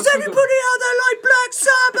 Does anybody out there like Black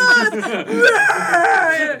Sabbath?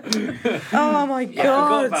 Oh my I forgot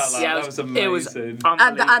god. about that. Yeah, That was amazing. it was And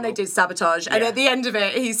unbelievable. they did Sabotage. And Yeah. at the end of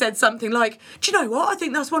it, he said something like, do you know what? I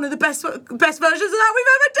think that's one of the best versions of that we've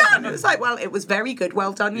ever done. It was like, well, it was very good.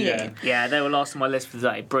 Well done, Yeah. you. Yeah, they were last on my list for the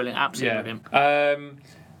day. Brilliant, absolutely brilliant.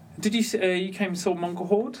 Did you you came and saw Mongol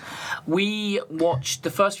Horde? We watched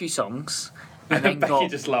the first few songs and then Becky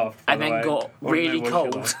just laughed. by and the then way. got Or really no, what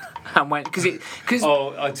cold she laughed. and went because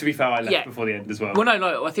To be fair, I left Yeah. before the end as well. well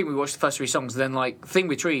no I think we watched the first three songs. Then like the thing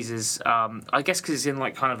with Trees is I guess because it's in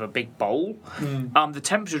like kind of a big bowl, the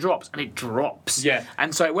temperature drops and it drops. Yeah.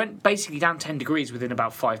 And so it went basically down 10 degrees within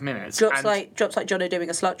about 5 minutes. Drops and like Jono doing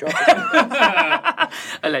a slut drop.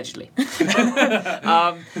 allegedly.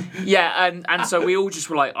 And so we all just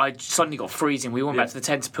were like, I suddenly got freezing. We went back to the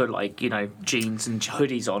tent to put like, jeans and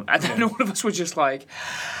hoodies on. And then all of us were just like,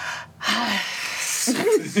 yeah.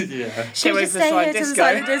 get ready for the silent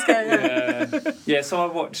disco. Yeah, so I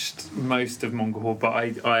watched most of Mongol Horde, but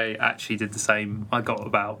I actually did the same. I got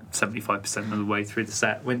about 75% of the way through the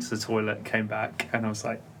set, went to the toilet, came back, and I was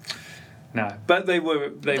like, No, but they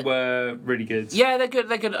were really good. Yeah, they're good.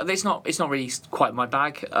 They're good. It's not really quite my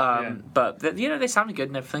bag. But they sounded good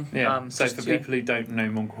and everything. Yeah. So for people who don't know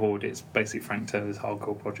Mongol Horde, it's basically Frank Turner's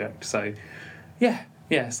hardcore project. So, yeah,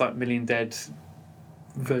 it's like Million Dead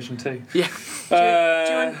version 2. Yeah.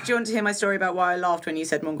 Do you want to hear my story about why I laughed when you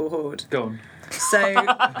said Mongol Horde? Go on. So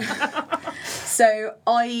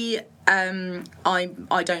I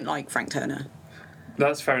don't like Frank Turner.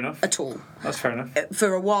 That's fair enough. At all. That's fair enough.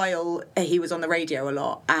 For a while, he was on the radio a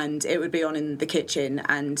lot, and it would be on in the kitchen,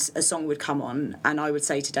 and a song would come on, and I would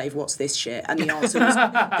say to Dave, "What's this shit?" And the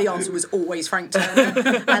answer was always Frank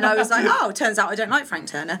Turner, and I was like, "Oh, it turns out I don't like Frank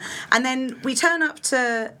Turner." And then we turn up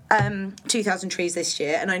to 2000 Trees this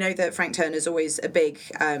year, and I know that Frank Turner's always a big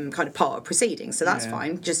kind of part of proceedings, so that's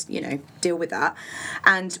fine. Just deal with that.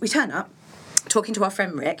 And we turn up, talking to our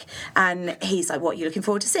friend Rick, and he's like, "What are you looking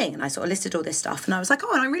forward to seeing?" And I sort of listed all this stuff, and I was like,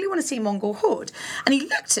 "Oh, and I really want to see Mongol Horde." And he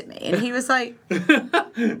looked at me and he was like,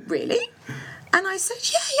 "Really?" And I said,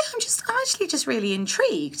 yeah, I'm actually just really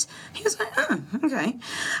intrigued. He was like, "Oh, okay."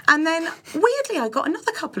 And then weirdly, I got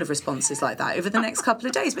another couple of responses like that over the next couple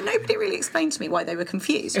of days, but nobody really explained to me why they were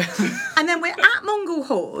confused. And then we're at Mongol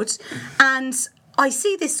Horde, and I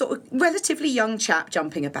see this sort of relatively young chap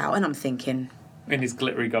jumping about, and I'm thinking, in his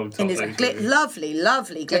glittery gold top. In his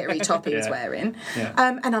lovely glittery top he was wearing. Yeah.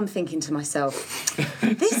 And I'm thinking to myself,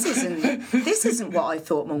 this isn't what I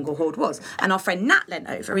thought Mongol Horde was. And our friend Nat leant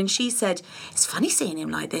over and she said, "It's funny seeing him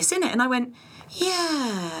like this, isn't it?" And I went,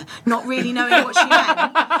 "Yeah," not really knowing what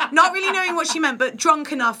she meant, but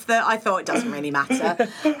drunk enough that I thought it doesn't really matter.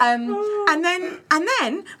 And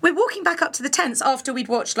then we're walking back up to the tents after we'd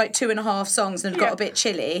watched like 2.5 songs and it got a bit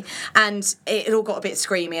chilly and it all got a bit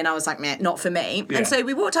screamy, and I was like, "Meh, not for me." Yeah. And so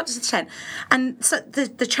we walked up to the tent, and so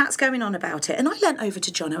the chat's going on about it, and I leant over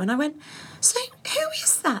to Jono and I went, "So who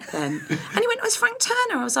is that then?" And he went, "Oh, it's Frank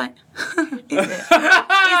Turner." I was like,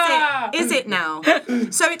 Is it now?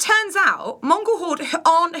 So it turns out Mongol Horde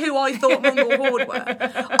aren't who I thought Mongol Horde were.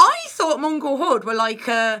 I thought Mongol Horde were like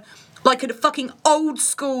a fucking old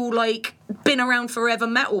school, like, been around forever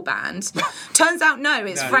metal band. Turns out no,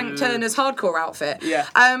 it's Frank Turner's hardcore outfit. Yeah.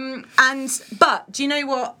 But do you know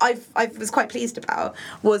what I was quite pleased about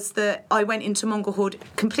was that I went into Mongol Horde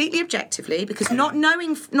completely objectively, because not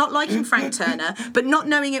liking Frank Turner, but not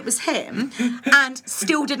knowing it was him, and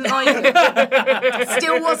still didn't like him.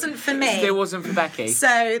 Still wasn't for me. Still wasn't for Becky.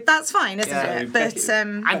 So that's fine, isn't it? But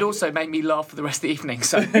and also made me laugh for the rest of the evening.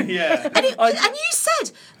 So yeah. And you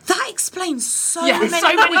said that explains so many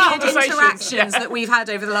conversations interactions that we've had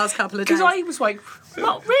over the last couple of days. Because I was like,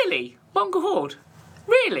 "What, really? Mongol Horde?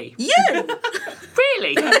 Really? You?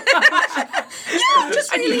 Really?" I'm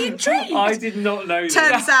just really intrigued. I did not know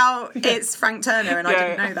that. Turns out it's Frank Turner, and I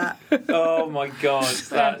didn't know that. Oh my god,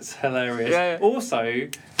 that's hilarious. Yeah. Also,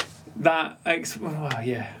 that I don't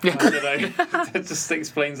know. That just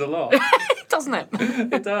explains a lot. Doesn't it?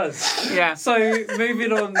 It does. Yeah. So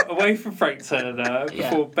moving on away from Frank Turner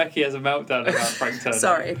before Becky has a meltdown about Frank Turner.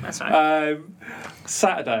 Sorry. That's right.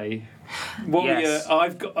 Saturday. What were you?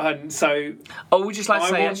 I've got so. I would just like to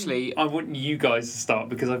say, actually, I want you guys to start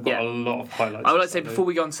because I've got a lot of highlights. I would like to say before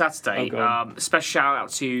we go on Saturday, a special shout out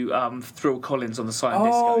to Thrill Collins on the Silent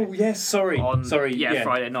Disco. Oh yes, sorry.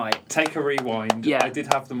 Friday night. Take a rewind. Yeah, I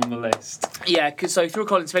did have them on the list. Yeah, because Thrill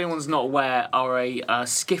Collins, if anyone's not aware, are a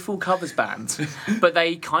skiffle covers band, but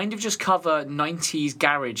they kind of just cover 90s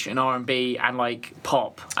garage and R&B and like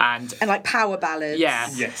pop and like power ballads. Yeah.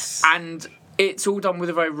 Yes. And it's all done with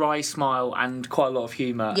a very wry smile and quite a lot of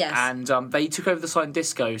humour. Yes. And they took over the Silent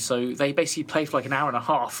Disco, so they basically played for like an hour and a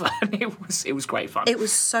half, and it was great fun. It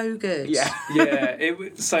was so good. Yeah. Yeah.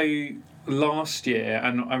 So last year,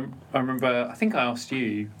 and I remember, I think I asked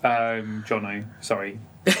you, Jono. Sorry,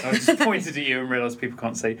 I just pointed at you and realised people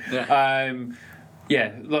can't see.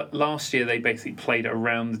 Yeah. Last year they basically played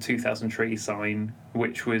around the 2000 Tree sign,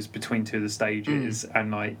 which was between two of the stages,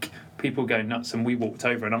 and like people going nuts, and we walked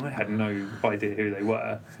over and I had no idea who they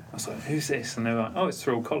were. I was like, "Who's this?" And they were like, "Oh, it's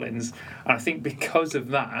Thrill Collins." And I think because of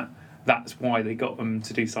that, that's why they got them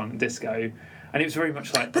to do Silent Disco. And it was very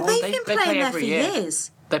much like, but they've been playing there for years.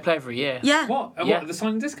 They play every year. Yeah. What? Yeah. What, the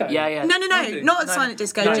Silent Disco? Yeah. No, not at Silent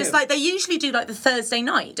Disco. No. Just like they usually do like the Thursday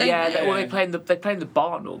night, don't they? Well, they play in the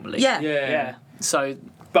bar normally. Yeah. Yeah. So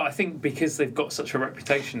But I think because they've got such a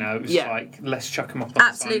reputation now, it was like, let's chuck them up on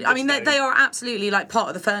absolutely. the sign I mean, they are absolutely like part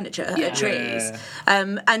of the furniture at Trees. Yeah.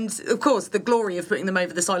 And of course, the glory of putting them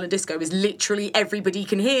over the silent disco is literally everybody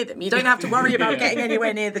can hear them. You don't have to worry about getting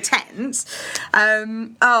anywhere near the tent.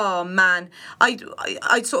 Oh man,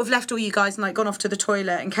 I sort of left all you guys and like gone off to the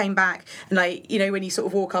toilet and came back, and like, you know, when you sort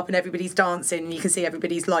of walk up and everybody's dancing and you can see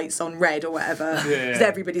everybody's lights on red or whatever because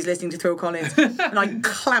everybody's listening to Phil Collins, and I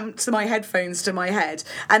clamped my headphones to my head.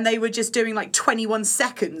 And they were just doing like 21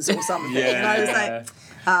 seconds or something. And I was like,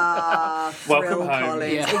 welcome Phil home.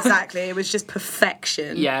 Collins. Yeah. Exactly. It was just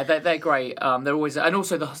perfection. Yeah, they're great. They're always, and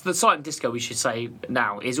also the silent disco, we should say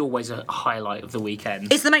now, is always a highlight of the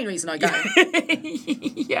weekend. It's the main reason I go.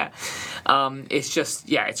 Yeah. It's just,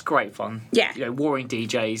 it's great fun. Yeah. You know, warring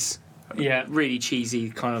DJs. Yeah. Really cheesy,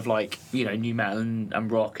 kind of like, you know, new metal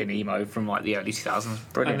and rock and emo from like the early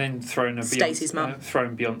 2000s. Brilliant. And then throwing Stacey's mum.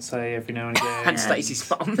 throwing Beyonce every now and again. And Stacey's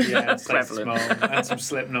mum. Yeah, Stacey's mum. Prevalent. And some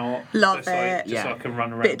Slipknot. Love so it. So I can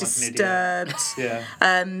run around Bit like an idiot. Disturbed.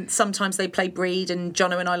 Yeah. Sometimes they play Breed, and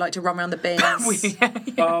Jono and I like to run around the bins.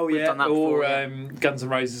 Oh We've yeah. done that Or before, Guns N'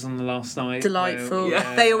 Roses on the last night. Delightful.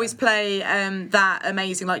 Yeah. They always play that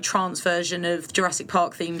amazing like trance version of Jurassic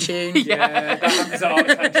Park theme tune. Yeah, that one's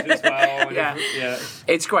Archangel as well. Yeah.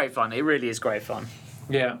 It's great fun. It really is great fun.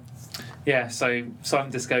 Yeah. Yeah, so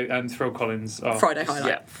Silent Disco and Phil Collins are Friday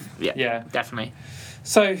highlight. Yeah, definitely.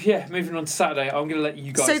 So yeah, moving on to Saturday, I'm going to let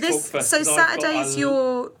you guys talk first. So 'cause I've got Saturday's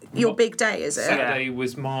your big day, is it? Saturday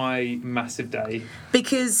was my massive day.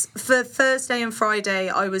 Because for Thursday and Friday,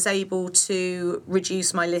 I was able to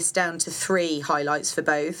reduce my list down to 3 highlights for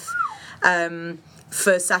both.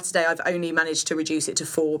 For Saturday, I've only managed to reduce it to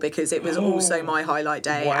 4 because it was also my highlight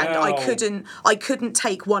day, and I couldn't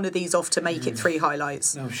take one of these off to make it 3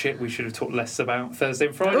 highlights. Oh shit, we should have talked less about Thursday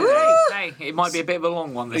and Friday. Hey, it might be a bit of a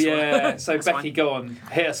long one this one. Yeah, so That's Becky, fine. go on.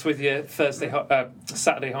 Hit us with your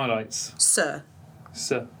Saturday highlights. Sir,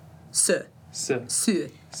 Sir, sir, sir, sir,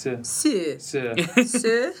 sir, sir, sir,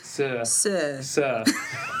 sir, sir, sir, sir,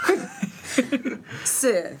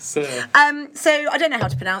 sir. sir. So I don't know how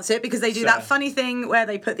to pronounce it because they do Sir. that funny thing where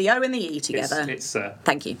they put the O and the E together. It's sir.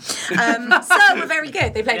 Thank you. So we're very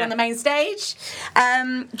good. They played on the main stage.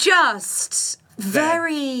 They're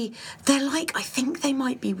like, I think they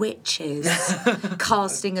might be witches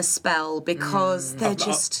casting a spell because they're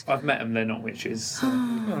just... I've met them, they're not witches. So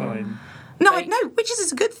fine. No, witches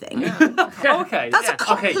is a good thing. Okay. That's a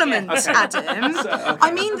compliment, Adam. Okay.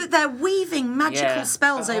 I mean that they're weaving magical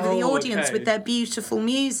spells over the Oh, audience okay. with their beautiful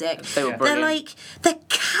music. They were brilliant. They're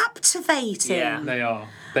captivating. Yeah. They are.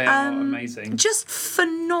 They are amazing. Just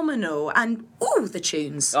phenomenal. And, the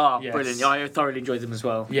tunes. Oh, Yes. brilliant. I thoroughly enjoyed them as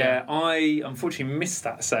well. Yeah, I unfortunately missed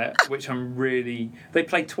that set, which I'm really... They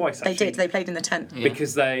played twice, actually. They did. They played in the tent.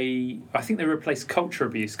 Because I think they replaced Culture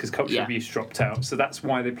Abuse, because Culture Yeah. Abuse dropped out, so that's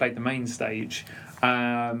why they played the main stage.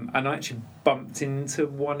 And I actually bumped into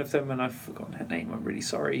one of them, and I've forgotten her name. I'm really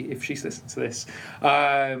sorry if she's listened to this.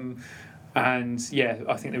 And yeah,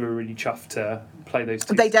 I think they were really chuffed to play those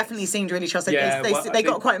two. They sets. definitely seemed really trusting. Yeah, They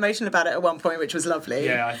got quite emotional about it at one point, which was lovely.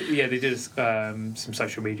 Yeah, they did some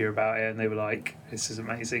social media about it, and they were like, "This is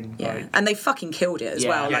amazing." Yeah, Like, and they fucking killed it as Yeah,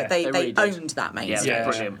 well. yeah, Like they really did. owned that main Yeah, stage. yeah,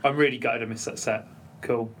 brilliant. I'm really gutted I missed that set.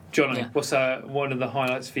 Cool, Johnny. Yeah. What's one of the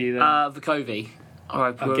highlights for you then? Vicovi.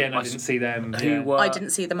 Again, I didn't see them. Who yeah. were I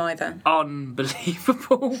didn't see them either.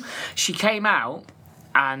 unbelievable. She came out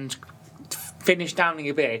and finished downing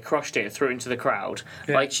a beer, crushed it, threw it into the crowd.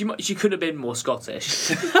 Yeah. Like she could have been more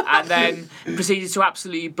Scottish, and then proceeded to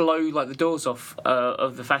absolutely blow like the doors off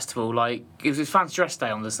of the festival. Like it was his fans dress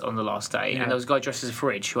day on the last day, Yeah. and there was a guy dressed as a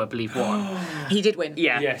fridge who I believe won. He did win.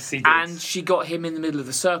 Yeah. Yes, he did. And she got him in the middle of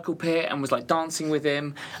the circle pit and was like dancing with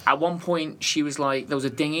him. At one point, she was like, there was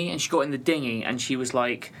a dinghy, and she got in the dinghy and she was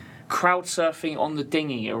like crowd surfing on the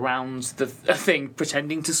dinghy around the thing,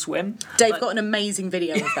 pretending to swim. Dave got an amazing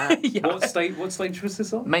video of that. What stage was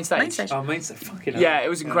this on? Main stage. Main stage. Oh, main stage. Fucking hell. Yeah, it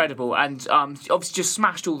was incredible, and obviously just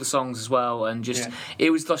smashed all the songs as well, and just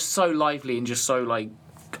it was just so lively and just so like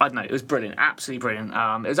I don't know, it was brilliant, absolutely brilliant.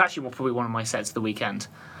 It was actually probably one of my sets of the weekend.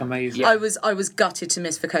 Amazing. I was gutted to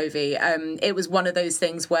miss Vicovi. It was one of those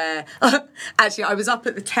things where actually I was up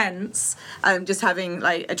at the tents, just having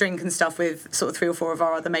like a drink and stuff with sort of 3 or 4 of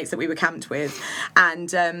our other mates that we were camped with,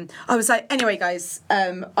 and I was like, anyway, guys,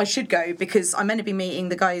 I should go because I'm meant to be meeting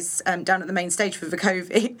the guys down at the main stage for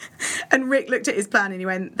Vicovi. And Rick looked at his plan and he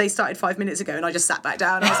went, "They started 5 minutes ago," and I just sat back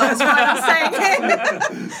down. I was like, "That's fine, I'm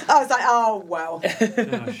staying in." I was like, "Oh well."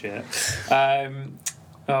 Oh shit.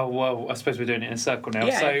 Oh well, I suppose we're doing it in a circle now.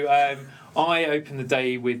 Yeah. So I opened the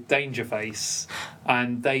day with Dangerface,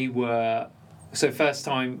 and they were So first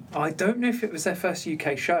time, I don't know if it was their first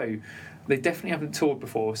UK show. They definitely haven't toured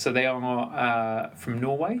before, so they are from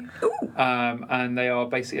Norway, and they are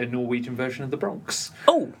basically a Norwegian version of the Bronx.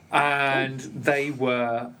 Oh, And they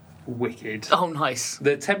were wicked. oh, nice.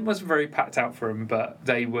 The tent was very packed out for them, but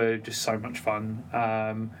they were just so much fun.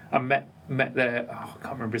 I met their I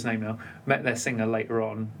can't remember his name now. Met their singer later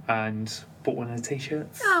on and bought one of their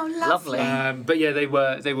t-shirts. Oh, lovely. But yeah, they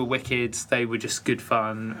were wicked. They were just good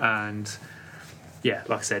fun, and yeah,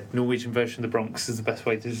 like I said, Norwegian version of the Bronx is the best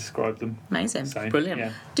way to describe them. Amazing. So, Brilliant.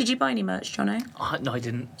 Yeah. Did you buy any merch, Jono? No, I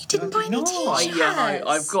didn't. You didn't buy any not. t-shirts?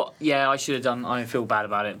 I've got. Yeah, I should have done. I feel bad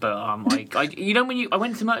about it, but you know, when I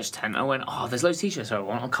went to the merch tent, I went, oh, there's loads of t-shirts I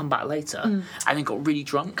want. I'll come back later, and then got really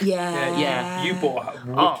drunk. Yeah. You bought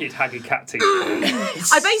a wicked Haggard Cat t-shirt.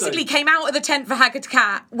 I basically came out of the tent for Haggard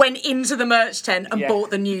Cat, went into the merch tent, and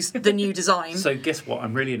bought the new design. So guess what?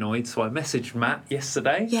 I'm really annoyed. So I messaged Matt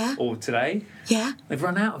yesterday or today. Yeah. They've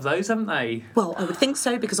run out of those, haven't they? Well, I would think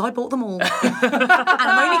so because I bought them all. And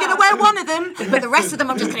I'm only going to wear one of them, but the rest of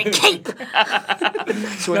them I'm just going to keep.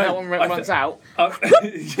 So when that one runs out,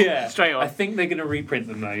 Yeah. Straight on. I think they're going to reprint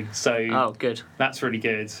them though. So oh, good. that's really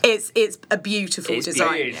good. It's a beautiful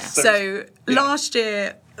design. It is. So last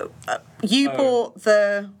year you bought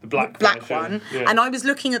the black version, one, yeah. and I was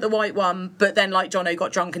looking at the white one, but then like Jono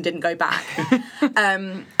got drunk and didn't go back.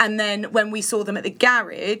 And then when we saw them at the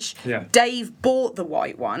garage, Dave bought the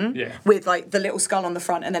white one with like the little skull on the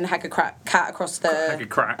front, and then Haggard Cat across the Haggard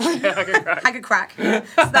Crack. Haggard Crack. So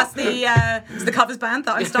that's the covers band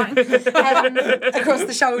that I'm starting across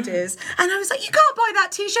the shoulders. And I was like, you can't buy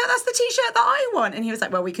that t-shirt. That's the t-shirt that I want. And he was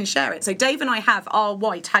like, well, we can share it. So Dave and I have our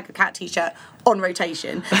white Haggard Cat t-shirt on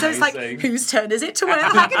rotation. So it's like, whose turn is it to wear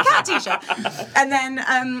the Haggard Cat t-shirt? And then,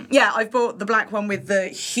 I've bought the black one with the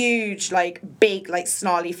huge, like, big, like,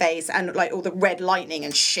 snarly face and, like, all the red lightning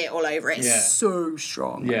and shit all over it. It's so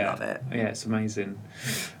strong. I love it. Yeah, it's amazing.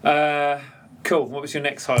 Cool. What was your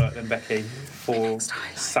next highlight then, Becky, for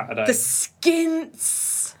Saturday? The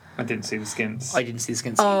Skints. I didn't see the Skints. I didn't see the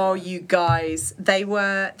Skints. Oh, you guys, they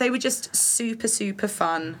were just super, super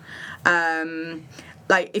fun.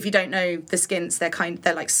 Like, if you don't know the Skints, they're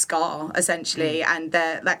like ska essentially, and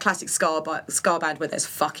they're that classic ska band where there's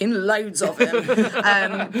fucking loads of them.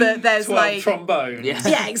 But there's 12 like trombone.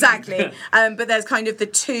 Yeah, exactly. But there's kind of the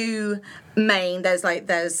two main. There's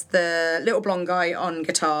the little blonde guy on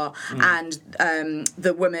guitar and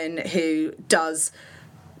the woman who does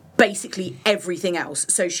basically everything else.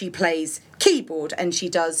 So she plays keyboard and she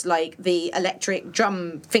does like the electric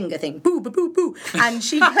drum finger thing, boo boo boo boo, and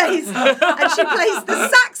she plays the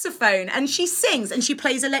saxophone and she sings and she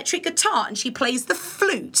plays electric guitar and she plays the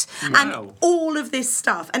flute and all of this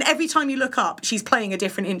stuff. And every time you look up, she's playing a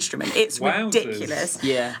different instrument. It's ridiculous.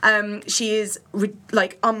 Yeah. She is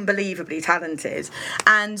like unbelievably talented,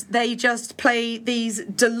 and they just play these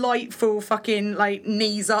delightful fucking like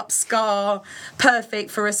knees up ska, perfect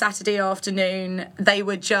for a Saturday afternoon. They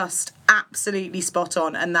were just absolutely spot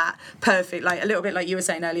on, and that perfect, like a little bit like you were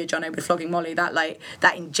saying earlier, Jono, with Flogging Molly, that like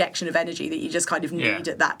that injection of energy that you just kind of need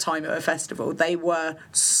at that time at a festival. They were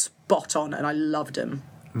spot on, and I loved them.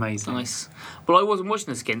 Amazing. Nice. Well, I wasn't watching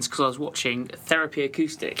the Skints because I was watching Therapy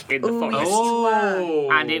Acoustic in the Forest. Oh,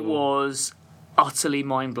 and it was utterly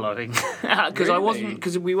mind-blowing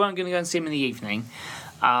because we weren't going to go and see him in the evening,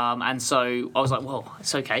 and so I was like, well,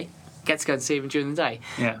 it's okay, get to go and see him during the day.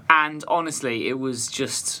 And honestly, it was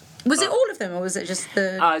just... Was it all of them, or was it just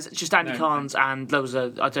the... it's just Andy Carnes, and there was I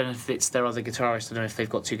don't know if it's their other guitarist, I don't know if they've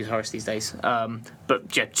got two guitarists these days,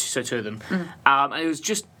 but yeah, so two of them. And it was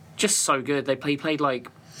just so good. They played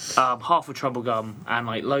like half a Trouble Gum and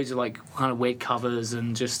like loads of like kind of weird covers,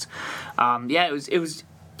 and just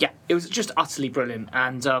it was just utterly brilliant,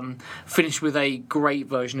 and finished with a great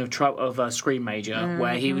version of Scream Major,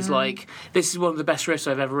 where he was like, "This is one of the best riffs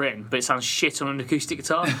I've ever written, but it sounds shit on an acoustic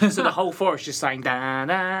guitar." So the whole forest just sang da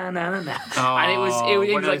da da da da, and it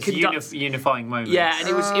was like unifying moment. Yeah, and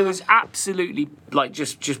it was absolutely like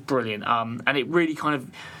just brilliant. And it really kind of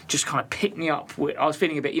picked me up. I was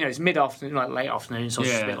feeling a bit, it's mid-afternoon, like late afternoon, so I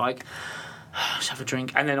was just a bit like, just have a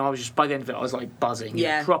drink, and then I was just, by the end of it, I was like buzzing,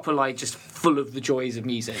 proper like just full of the joys of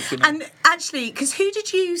music. And actually, because who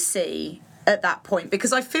did you see at that point?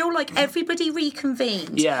 Because I feel like everybody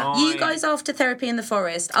reconvened. Yeah, you guys after Therapy in the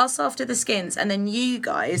Forest, us after the Skints, and then you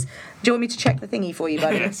guys. Do you want me to check the thingy for you,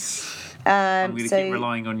 buddy? Yes. I'm going to keep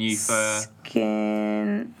relying on you for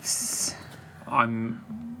Skints. I'm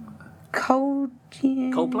Cold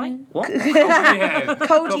Years. Coldplay? What?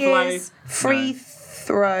 Cold Years.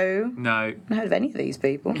 Throw. No, I haven't heard of any of these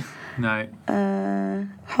people. no.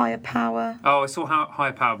 Higher Power. Oh, I saw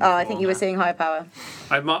Higher Power before. Oh, I think you were seeing Higher Power.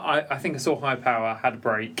 I think I saw Higher Power, had a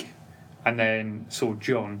break, and then saw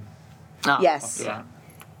John Yes. after that.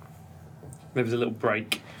 There was a little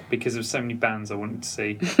break because there were so many bands I wanted to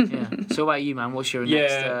see. Yeah. So what about you, man? What's your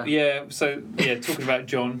next? So talking about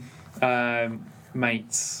John,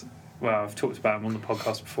 mates. Well, I've talked about them on the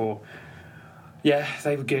podcast before. Yeah,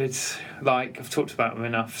 they were good. Like, I've talked about them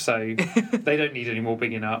enough, so they don't need any more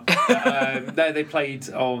bigging up. They played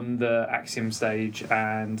on the Axiom stage,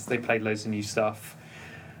 and they played loads of new stuff.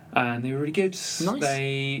 And they were really good.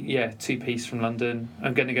 Nice. Two-piece from London.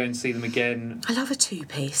 I'm going to go and see them again. I love a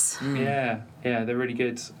two-piece. Yeah, they're really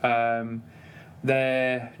good.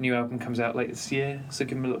 Their new album comes out later this year, so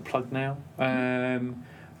give them a little plug now.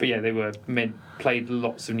 But yeah, they played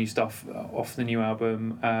lots of new stuff off the new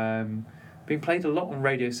album. Been played a lot on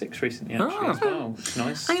Radio 6 recently, actually, as well, which is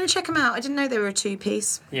nice. I'm going to check them out. I didn't know they were a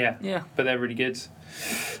two-piece. Yeah, but they're really good.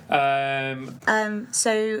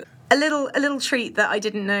 So a little treat that I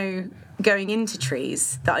didn't know going into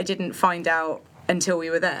Trees, that I didn't find out until we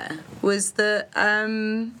were there, was that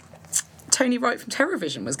Tony Wright from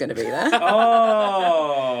Terrorvision was going to be there.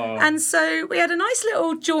 Oh! And so we had a nice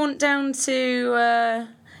little jaunt down to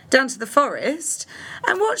the forest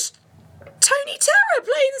and watched Tony Terror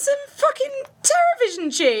playing some fucking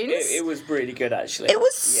Terrorvision tunes. It was really good, actually. It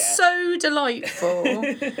was so delightful.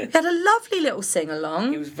 He had a lovely little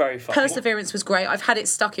sing-along. It was very fun. Perseverance was great. I've had it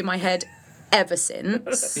stuck in my head ever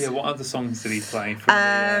since. Yeah, what other songs did he play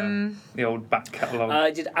from the old back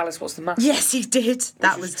catalogue? Did Alice What's the Matter? Yes, he did.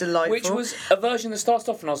 That was delightful. Which was a version that started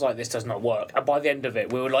off and I was like, this does not work. And by the end of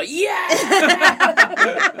it, we were like, yeah!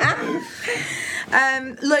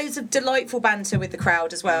 Loads of delightful banter with the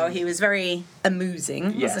crowd as well. He was very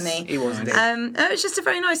amusing, wasn't he? He was indeed. It was just a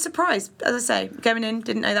very nice surprise. As I say, going in,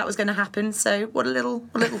 didn't know that was going to happen. So what a little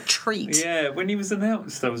treat. Yeah, when he was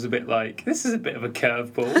announced, I was a bit like, this is a bit of a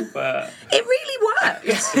curveball, but It really worked.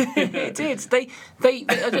 It did.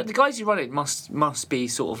 The guys who run it must be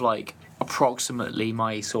sort of like approximately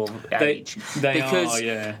my sort of age. They because are,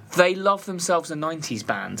 yeah. they love themselves a 90s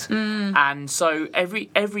band. And so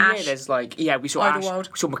every year there's like, we saw Idlewild.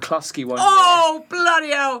 We saw McCluskey one Oh,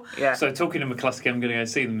 bloody hell. year. Yeah. So talking to McCluskey, I'm going to go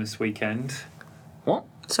see them this weekend. What?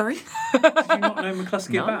 Sorry? Did you not know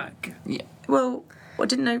McCluskey No. are back? Yeah. Well, I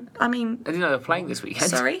didn't know. I mean, I didn't know they were playing this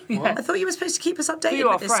weekend. sorry? Yeah. I thought you were supposed to keep us updated You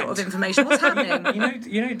are with this sort friend. of information. What's happening?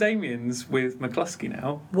 You know Damien's with McCluskey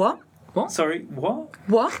now? What? Sorry, what?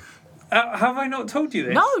 What? Have I not told you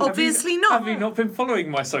this? No. Obviously not. Have you not been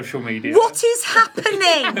following my social media? What is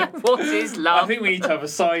happening? What is love? I think we need to have a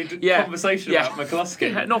side conversation about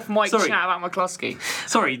McCluskey. Yeah, not for Mike Sorry. chat about McCluskey.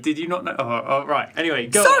 Sorry, did you not know? Oh, right. Anyway,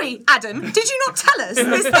 go Sorry, on. Adam, did you not tell us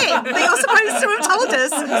this thing that you're supposed to have told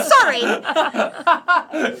us?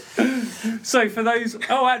 Sorry. So for those...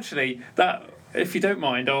 Oh, actually, that... If you don't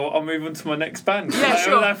mind, I'll move on to my next band. Yeah,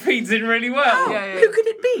 sure. That feeds in really well. Who could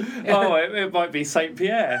it be? Oh, it might be Saint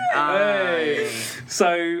Pierre. Hey.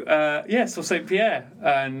 So, so Saint Pierre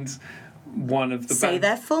and one of the Say band-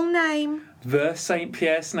 their full name. The Saint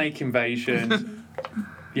Pierre Snake Invasion.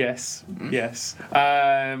 yes.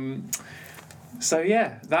 So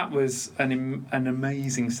yeah, that was an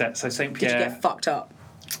amazing set. So Saint Did Pierre. you get fucked up?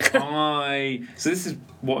 So this is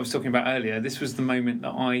what I was talking about earlier. This was the moment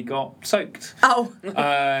that I got soaked. Oh.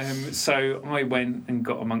 So I went and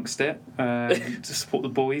got amongst it to support the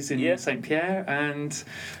boys in Saint Pierre, and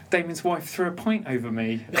Damien's wife threw a pint over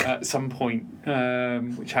me at some point,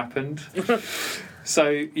 which happened. So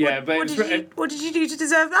yeah, but What did you do to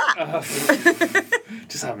deserve that?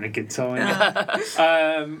 just having a good time.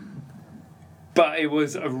 But it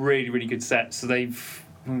was a really, really good set. So they've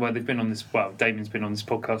been on this. Well, Damien's been on this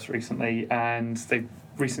podcast recently, and they've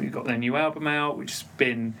recently got their new album out, which has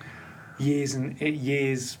been years and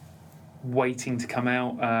years waiting to come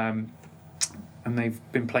out. And they've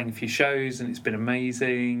been playing a few shows, and it's been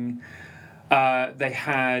amazing. They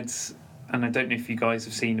had, and I don't know if you guys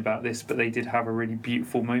have seen about this, but they did have a really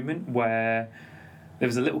beautiful moment where there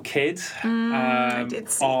was a little kid I did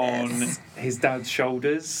see on this. his dad's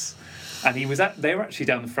shoulders, and they were actually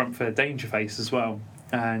down the front for Dangerface as well.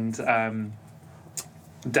 And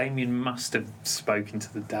Damien must have spoken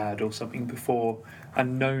to the dad or something before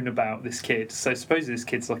and known about this kid. So supposedly this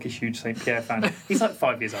kid's like a huge Saint Pierre fan. He's like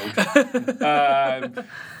 5 years old.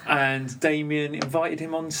 And Damien invited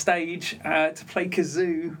him on stage to play kazoo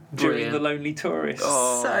during Brilliant. The Lonely Tourist.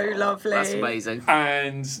 Oh, So lovely. That's amazing.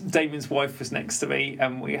 And Damien's wife was next to me,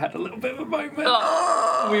 and we had a little bit of a moment.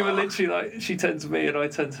 We were literally like, she turned to me and I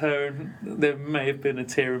turned to her, and there may have been a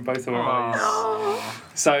tear in both of our eyes.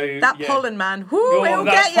 So That pollen, man. Woo, it'll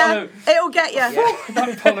get you. It'll get you.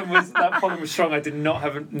 That pollen was strong. I did not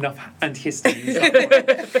have enough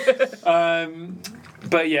antihistamines.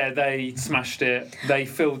 But yeah, they smashed it. They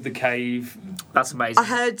filled the cave. That's amazing. I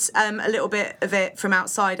heard a little bit of it from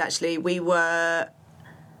outside. Actually, we were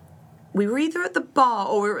either at the bar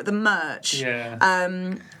or we were at the merch. Yeah.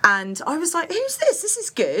 And I was like, "Who's this? This is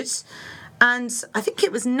good." And I think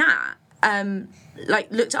it was Nat.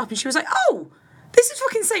 Looked it up and she was like, "Oh, this is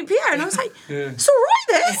fucking St. Pierre," and I was like, "It's all right,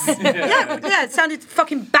 this." yeah, it sounded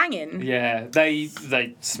fucking banging. Yeah, they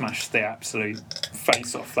smashed the absolute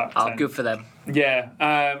face off that tent. Good for them. Yeah,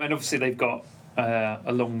 and obviously they've got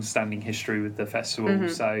a long-standing history with the festival,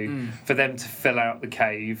 so for them to fill out the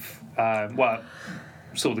cave,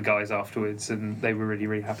 saw the guys afterwards and they were really,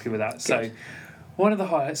 really happy with that. Good. So one of the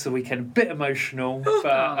highlights of the weekend, a bit emotional,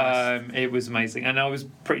 but it was amazing. And I was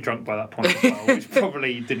pretty drunk by that point as well, which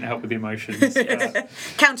probably didn't help with the emotions.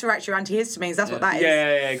 Counteract your antihistamines, that's what that is.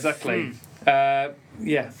 Yeah, exactly.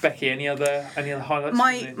 Becky, any other highlights?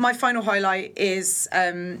 My final highlight is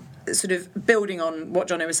sort of building on what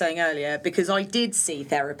Jono was saying earlier, because I did see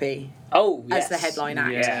Therapy as the headline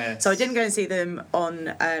act. Yes. So I didn't go and see them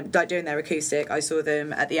on doing their acoustic. I saw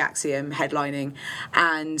them at the Axiom headlining,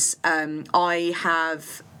 and I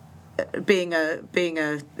have being a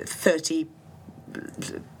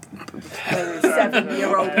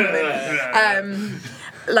 37-year-old woman.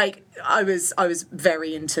 I was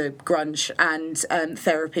very into grunge, and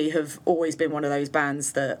Therapy have always been one of those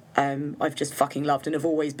bands that I've just fucking loved, and have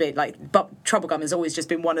always been but Troublegum has always just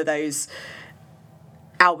been one of those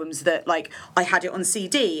albums that I had it on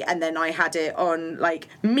CD, and then I had it on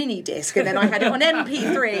mini disc, and then I had it on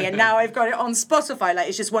MP3, and now I've got it on Spotify.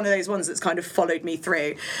 It's just one of those ones that's kind of followed me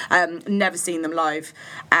through. Never seen them live,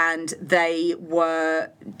 and they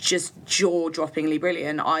were just jaw-droppingly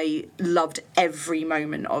brilliant. I loved every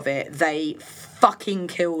moment of it. They fucking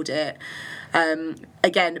killed it.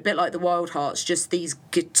 Again, a bit like the Wild Hearts, just these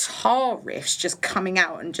guitar riffs just coming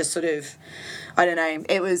out and just sort of, I don't know.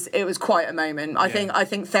 It was quite a moment. I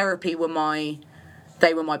think Therapy were my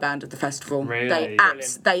band at the festival. Really?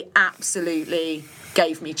 They absolutely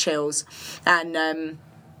gave me chills, and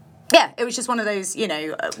it was just one of those,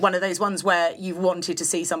 one of those ones where you've wanted to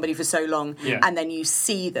see somebody for so long, and then you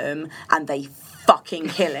see them and they fucking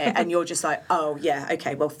kill it, and you're just like, oh yeah,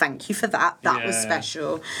 okay, well thank you for that. That was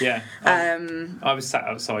special. Yeah. I was sat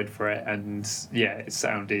outside for it, and it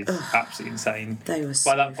sounded absolutely insane. They were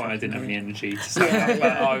By that point, I didn't have any energy to stand up,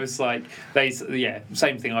 but I was like,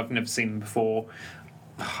 same thing. I've never seen them before.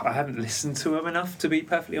 I haven't listened to them enough, to be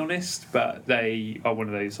perfectly honest, but they are one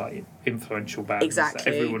of those influential bands that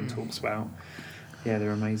everyone talks about. Yeah, they're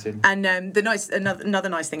amazing. And another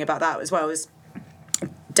nice thing about that as well is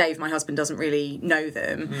Dave, my husband, doesn't really know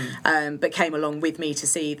them, but came along with me to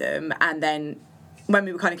see them. And then when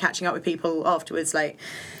we were kind of catching up with people afterwards,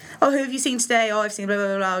 oh, who have you seen today? Oh, I've seen blah,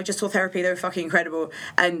 blah, blah. I just saw Therapy. They were fucking incredible.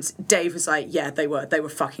 And Dave was like, yeah, they were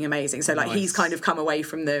fucking amazing. So nice. He's kind of come away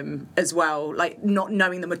from them as well, not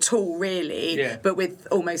knowing them at all really, but with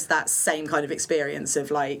almost that same kind of experience of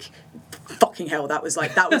fucking hell, that was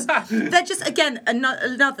they're just, again,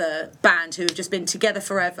 another band who have just been together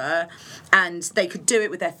forever, and they could do it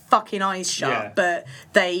with their fucking eyes shut, but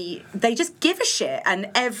they just give a shit, and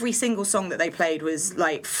every single song that they played was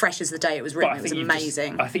fresh as the day it was written. It was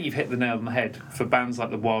amazing. I think you've hit the nail on the head. For bands like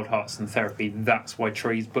the Wild Hearts and Therapy, that's why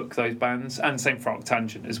Trees book those bands, and same for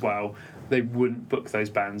Arctangent as well. They wouldn't book those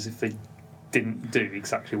bands if they didn't do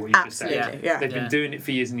exactly what you just said. Yeah. They've been doing it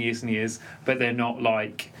for years and years and years, but they're not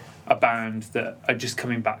like a band that are just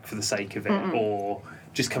coming back for the sake of it, or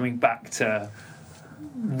just coming back to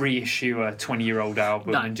reissue a 20-year-old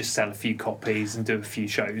album and just sell a few copies and do a few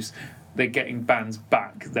shows. They're getting bands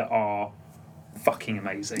back that are fucking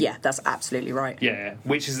amazing. Yeah, that's absolutely right. Yeah,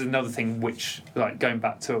 which is another thing which, going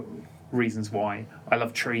back to reasons why I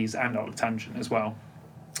love Trees and Arctangent as well.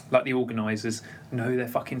 The organisers know their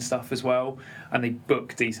fucking stuff as well, and they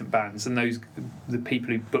book decent bands, and the people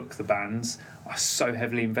who book the bands are so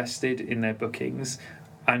heavily invested in their bookings,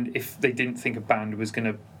 and if they didn't think a band was going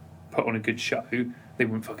to put on a good show, they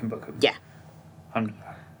wouldn't fucking book them. Yeah.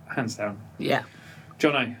 Hands down. Yeah.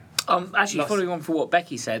 Jono. Actually, following on from what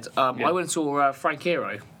Becky said, I went and saw Frank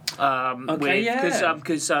Hero.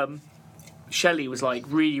 Because Shelley was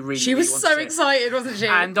really, really. She was so excited, wasn't she?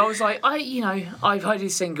 And I was like, I've heard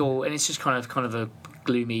his single, and it's just kind of a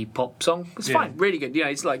gloomy pop song. It's fine, really good.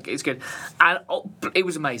 It's good, and it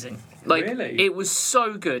was amazing. Really? It was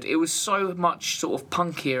so good. It was so much sort of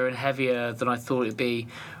punkier and heavier than I thought it'd be.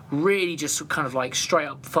 really just kind of like straight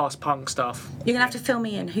up fast punk stuff. You're gonna have to fill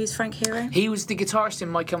me in. Who's Frank Hero? He was the guitarist in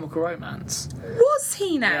My Chemical Romance. Was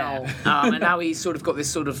he now? And now he's sort of got this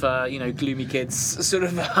sort of gloomy kids sort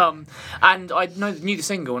of and I knew the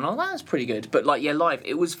single and I was like, that's pretty good. But like live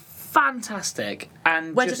it was fantastic.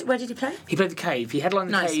 And where did he play? He played the Cave. He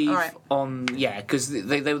headlined the Cave right. on because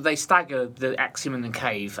they stagger the Axiom and the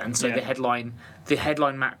Cave, and so the headline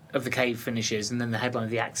mat of the Cave finishes, and then the headline of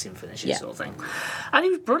the Axiom finishes, sort of thing. And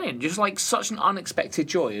he was brilliant, just like such an unexpected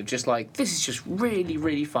joy of just like this is just really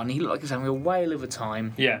really fun. He looked like he was having a whale of a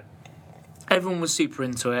time. Yeah, everyone was super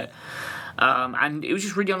into it. And it was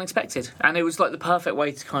just really unexpected, and it was like the perfect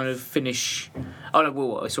way to kind of finish. Oh no,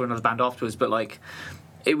 well, I saw another band afterwards, but like.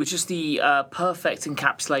 It was just the perfect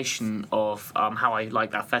encapsulation of how I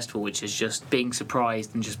like that festival, which is just being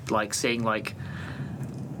surprised and just like seeing like,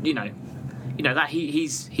 you know that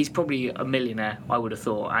he's probably a millionaire, I would have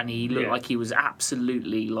thought, and he looked like he was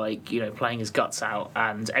absolutely like playing his guts out,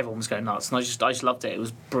 and everyone was going nuts, and I just loved it. It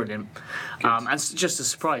was brilliant, and just a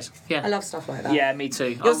surprise. Yeah, I love stuff like that. Yeah, me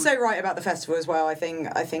too. You're so right about the festival as well. I think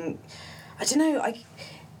I don't know.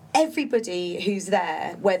 Everybody who's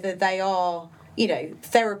there, whether they are.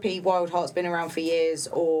 Therapy, Wild Heart's been around for years,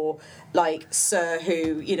 or like Sir,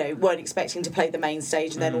 who, weren't expecting to play the main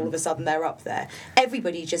stage and then all of a sudden they're up there.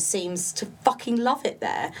 Everybody just seems to fucking love it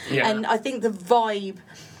there. Yeah. And I think the vibe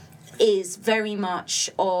is very much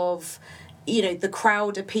of, the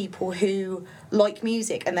crowd of people who like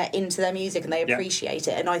music and they're into their music and they appreciate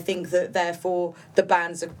it. And I think that therefore the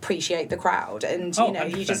bands appreciate the crowd, and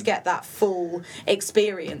you just get that full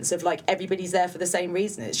experience of like everybody's there for the same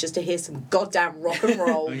reason. It's just to hear some goddamn rock and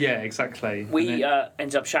roll. Yeah, exactly. We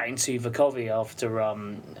ended up chatting to Vukovi after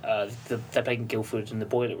they're playing Guildford in the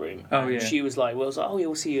Boiler Room. Oh yeah. She was like,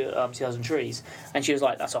 we'll see you at 2000 Trees, and she was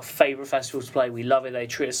like, that's our favourite festival to play. We love it. They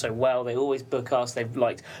treat us so well. They always book us. They've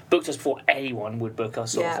booked us before anyone would book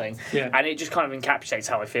us, sort of thing. Yeah. And it just kind of encapsulates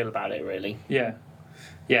how I feel about it, really. Yeah,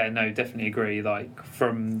 no, definitely agree. Like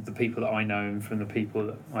from the people that I know and from the people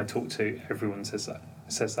that I talk to, everyone says that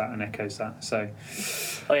and echoes that. So,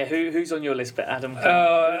 who's on your list, Adam?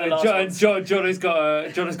 John's got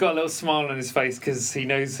a little smile on his face because he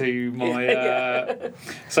knows who my.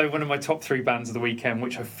 So one of my top 3 bands of the weekend,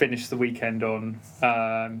 which I finished the weekend on.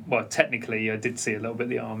 Well, technically, I did see a little bit of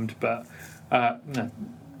The Armed, but no.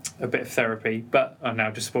 A bit of Therapy, but I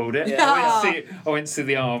now just spoiled it. Yeah. I went to see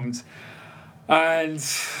The Armed, and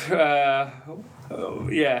The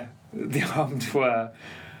Armed were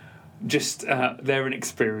just they're an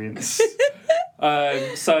experience.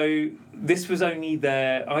 So this was only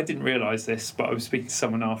I didn't realise this, but I was speaking to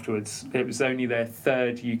someone afterwards. It was only their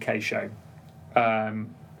 3rd UK show.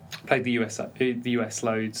 Played the US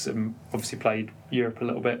loads, and obviously played Europe a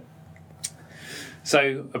little bit.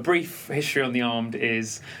 So a brief history on The Armed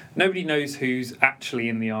is nobody knows who's actually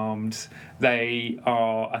in The Armed. They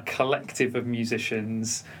are a collective of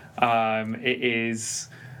musicians. It is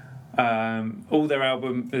all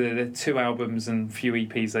their 2 albums and few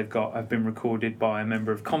EPs they've got have been recorded by a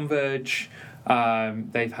member of Converge.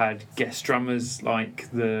 They've had guest drummers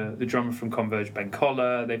like the drummer from Converge, Ben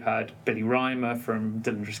Collar. They've had Billy Reimer from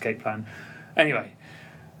Dillinger Escape Plan. Anyway,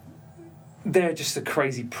 they're just a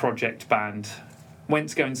crazy project band. Went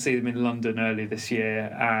to go and see them in London earlier this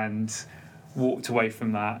year and walked away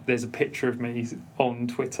from that. There's a picture of me on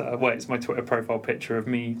Twitter. Well, it's my Twitter profile picture of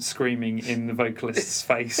me screaming in the vocalist's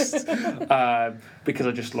face because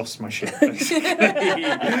I just lost my shit, basically. It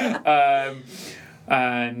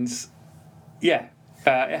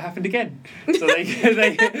happened again. So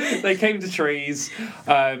they came to Trees.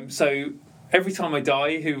 So Every Time I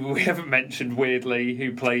Die, who we haven't mentioned, weirdly,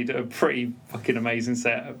 who played a pretty fucking amazing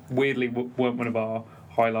set, weirdly weren't one of our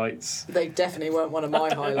highlights. They definitely weren't one of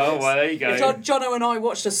my highlights. Oh, well, there you go. Jono and I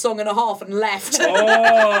watched a song and a half and left.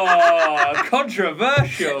 Oh,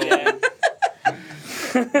 controversial.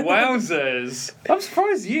 Wowzers. I'm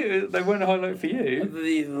surprised they weren't a highlight for you.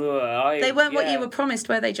 They weren't what you were promised,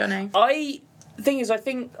 were they, Jono? The thing is, I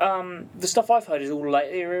think the stuff I've heard is all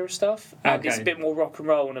later era stuff. And it's a bit more rock and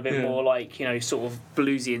roll and a bit more like, sort of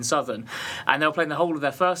bluesy and southern. And they were playing the whole of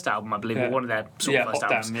their first album, I believe, or one of their sort of first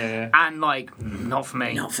albums. And not for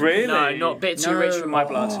me. Not for me. No, not a bit too rich for my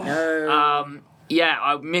blood. No.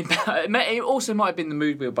 It also might have been the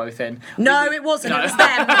mood we were both in. No, it wasn't. No. It was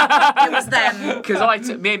them. It was them.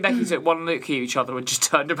 Because me and Becky took one look at each other and just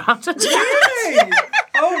turned around and Really?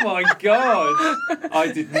 Oh my god!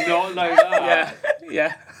 I did not know that.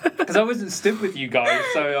 Yeah. Because I wasn't stood with you guys,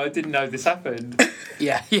 so I didn't know this happened.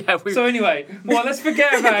 Yeah. So anyway, well, let's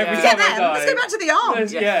forget about every time I die. Let's go back to the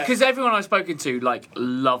arms. Yeah. Because everyone I've spoken to like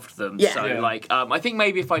loved them. Yeah. So Yeah. like I think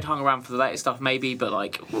maybe if I'd hung around for the later stuff, maybe, but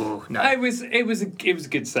like no. It was a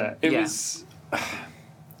good set. It Yeah. was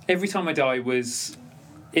Every Time I Die was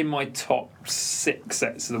in my top 6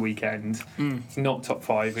 sets of the weekend, not top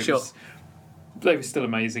 5. They were still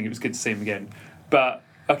amazing. It was good to see them again. But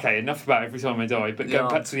okay, enough about Every Time I Die. But going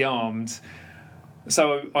back to The Armed,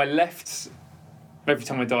 so I left Every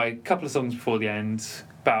Time I Die a couple of songs before the end,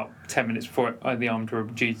 about 10 minutes before The Armed were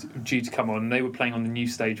due to come on. They were playing on the new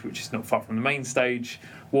stage, which is not far from the main stage.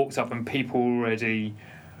 Walked up and people were already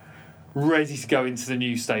ready to go into the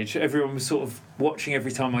new stage. Everyone was sort of watching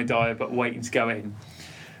Every Time I Die but waiting to go in.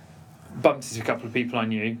 Bumped into a couple of people I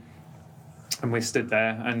knew, and we stood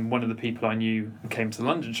there, and one of the people I knew came to the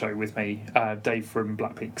London show with me, Dave from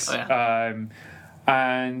Black Peaks.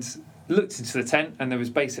 And looked into the tent, and there was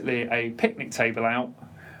basically a picnic table out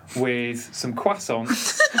with some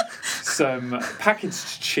croissants, some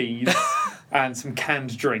packaged cheese, and some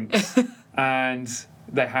canned drinks. And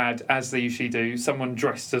they had, as they usually do, someone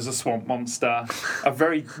dressed as a swamp monster, a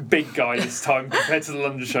very big guy this time compared to the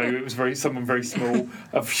London show. It was someone very small,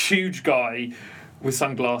 a huge guy with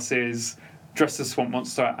sunglasses, dressed as a swamp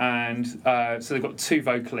monster, and so they've got 2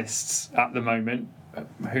 vocalists at the moment.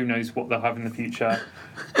 Who knows what they'll have in the future?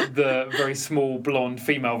 The very small blonde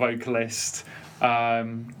female vocalist.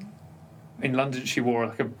 In London, she wore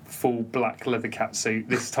like a full black leather catsuit.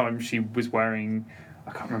 This time, she was wearing,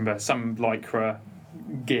 I can't remember, some lycra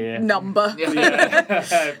gear Number.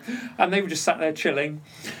 Yeah. And they were just sat there chilling.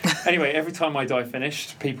 Anyway, Every Time I Die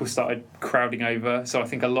finished, people started crowding over, so I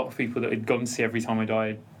think a lot of people that had gone to see Every Time I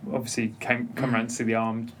Die obviously come around to see The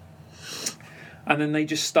Armed. And then they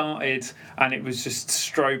just started, and it was just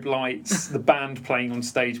strobe lights, the band playing on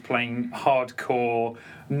stage, playing hardcore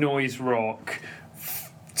noise rock,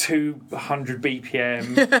 200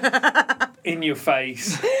 BPM in your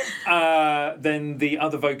face. Then the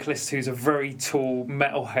other vocalist, who's a very tall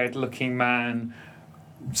metalhead looking man,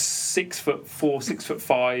 6'4",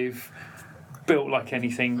 6'5", built like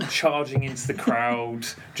anything, charging into the crowd,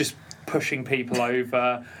 just pushing people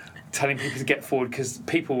over, telling people to get forward, because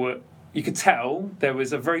people were, you could tell there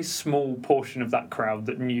was a very small portion of that crowd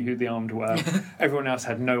that knew who The Armed were. Everyone else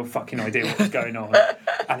had no fucking idea what was going on.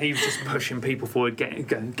 And he was just pushing people forward, get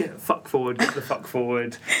the fuck forward, get the fuck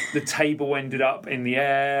forward. The table ended up in the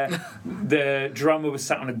air. The drummer was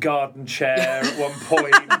sat on a garden chair at one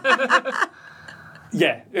point.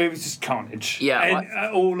 Yeah, it was just carnage. Yeah,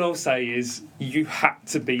 and all I'll say is you had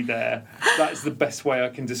to be there. That's the best way I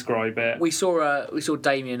can describe it. We saw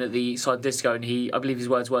Damien at the Side Disco, and I believe his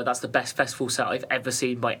words were, "That's the best festival set I've ever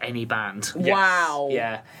seen by any band." Yes. Wow.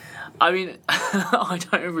 Yeah. I mean, I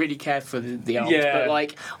don't really care for the Armed, but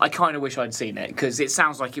like, I kind of wish I'd seen it because it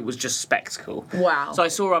sounds like it was just spectacle. Wow. So I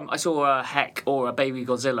saw Heck or a Baby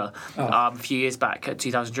Godzilla a few years back at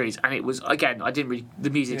 2000 Trees, and it was, again, I didn't really, the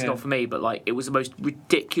music's not for me, but like, it was the most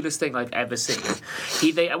ridiculous thing I've ever seen.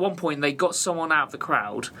 They at one point they got someone out of the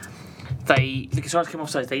crowd. The guitarist came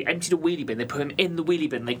off stage, they emptied a wheelie bin, they put him in the wheelie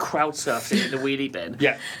bin, they crowd surfed him in the wheelie bin.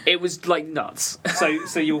 Yeah. It was like nuts.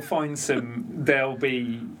 So you'll find there'll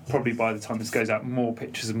be, probably by the time this goes out, more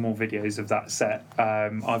pictures and more videos of that set.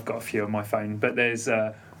 I've got a few on my phone, but there's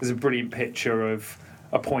a brilliant picture of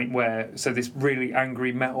a point where, so this really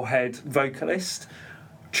angry metalhead vocalist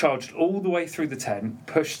charged all the way through the tent,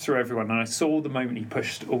 pushed through everyone, and I saw the moment he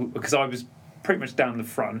pushed, because I was pretty much down the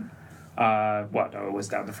front. I was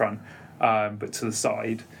down the front, but to the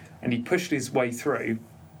side, and he pushed his way through,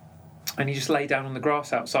 and he just lay down on the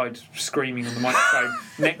grass outside, screaming on the microphone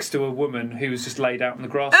next to a woman who was just laid out on the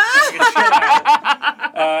grass.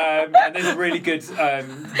 And there's a really good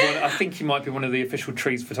one, I think he might be one of the official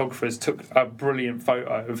Trees photographers, took a brilliant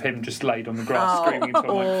photo of him just laid on the grass screaming into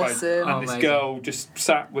a microphone, and this girl just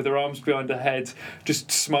sat with her arms behind her head,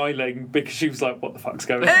 just smiling because she was like, what the fuck's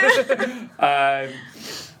going on?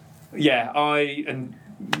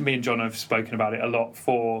 Me and John have spoken about it a lot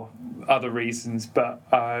for other reasons, but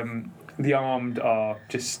The Armed are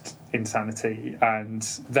just insanity, and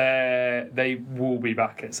they will be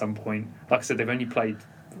back at some point. Like I said, they've only played,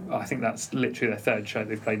 I think that's literally their 3rd show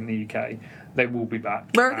they've played in the UK. They will be back.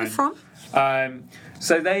 Where are they from?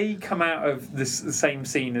 So they come out of the same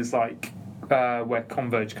scene as like where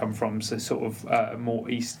Converge come from, so sort of more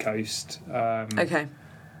East Coast. Okay.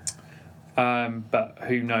 But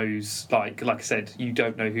who knows? Like I said, you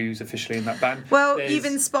don't know who's officially in that band. Well, you've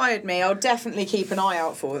inspired me. I'll definitely keep an eye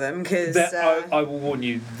out for them because I will warn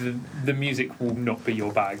you: the music will not be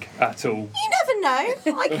your bag at all. You never know.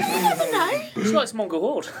 You never know. It's like Mongol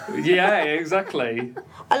Horde. Yeah, exactly.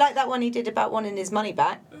 I like that one he did about wanting his money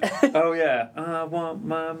back. Oh yeah, I want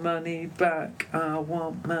my money back. I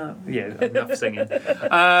want my enough singing.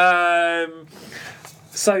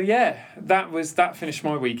 So yeah, that finished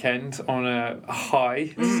my weekend on a high,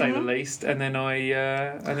 to say the least, and then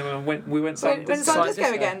we went Silent Disco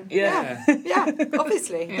again. Yeah. Yeah,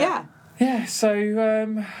 obviously. Yeah. Yeah. So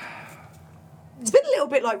it's been a little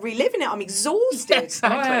bit like reliving it. I'm exhausted.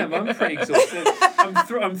 Exactly. I am. I'm pretty exhausted.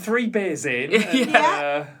 I'm 3 beers in.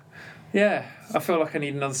 And, yeah, I feel like I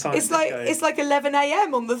need another Silent Disco. It's like 11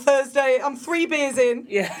 a.m. on the Thursday. I'm 3 beers in.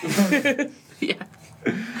 Yeah. Yeah.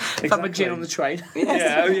 Exactly. Have a gin on the train.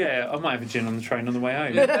 Yeah, oh yeah, I might have a gin on the train on the way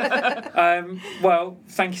home. Well,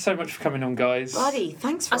 thank you so much for coming on, guys. Buddy,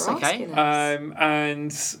 thanks for That's okay. asking us.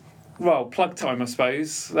 And, well, plug time, I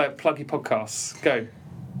suppose. Plug your podcasts. Go.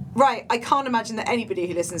 Right, I can't imagine that anybody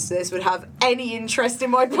who listens to this would have any interest in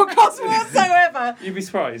my podcast whatsoever. You'd be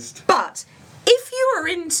surprised. But if you are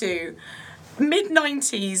into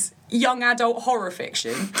mid-90s young adult horror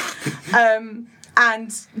fiction,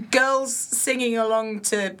 and girls singing along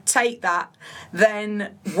to Take That,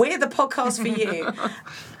 then we're the podcast for you.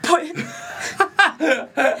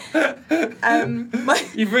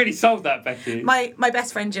 You've really sold that, Becky. My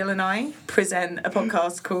best friend Jill and I present a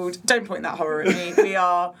podcast called Don't Point That Horror at Me. We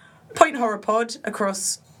are Point Horror Pod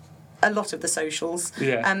across a lot of the socials.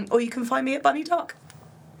 Yeah. Or you can find me at Bunny Dark.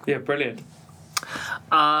 Yeah, brilliant.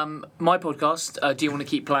 My podcast, Do You Want to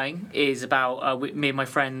Keep Playing, is about me and my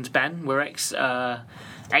friend Ben. We're ex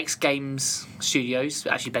games studios.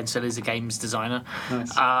 Actually, Ben still is a games designer.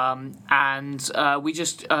 Nice. And we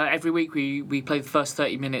just every week we play the first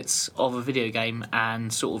 30 minutes of a video game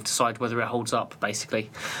and sort of decide whether it holds up. Basically,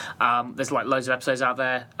 there's like loads of episodes out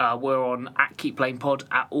there. We're on at Keep Playing Pod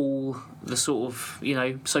at all the sort of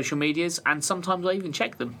social medias, and sometimes I even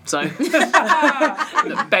check them. So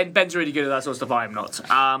Ben's really good at that sort of stuff. I am not.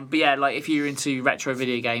 But yeah, like if you're into retro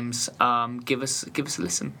video games, give us a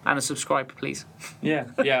listen and a subscribe, please. Yeah.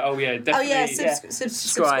 Oh yeah, definitely. Oh yeah,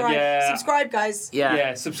 subscribe. Yeah. Subscribe, guys.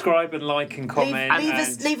 Yeah, subscribe and like and comment.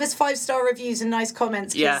 Leave us 5-star reviews and nice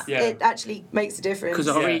comments, because it actually makes a difference. Because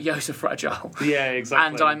our egos are fragile. Yeah, exactly.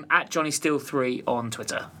 And I'm at JohnnySteele3 on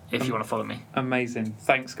Twitter if you want to follow me. Amazing.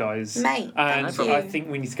 Thanks, guys. Mate, and thank you. I think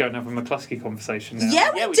we need to go and have a McCluskey conversation now.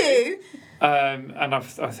 Yeah, we do. And I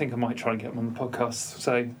think I might try and get him on the podcast.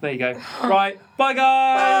 So there you go. Right. Bye, guys.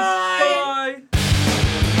 Bye. Bye.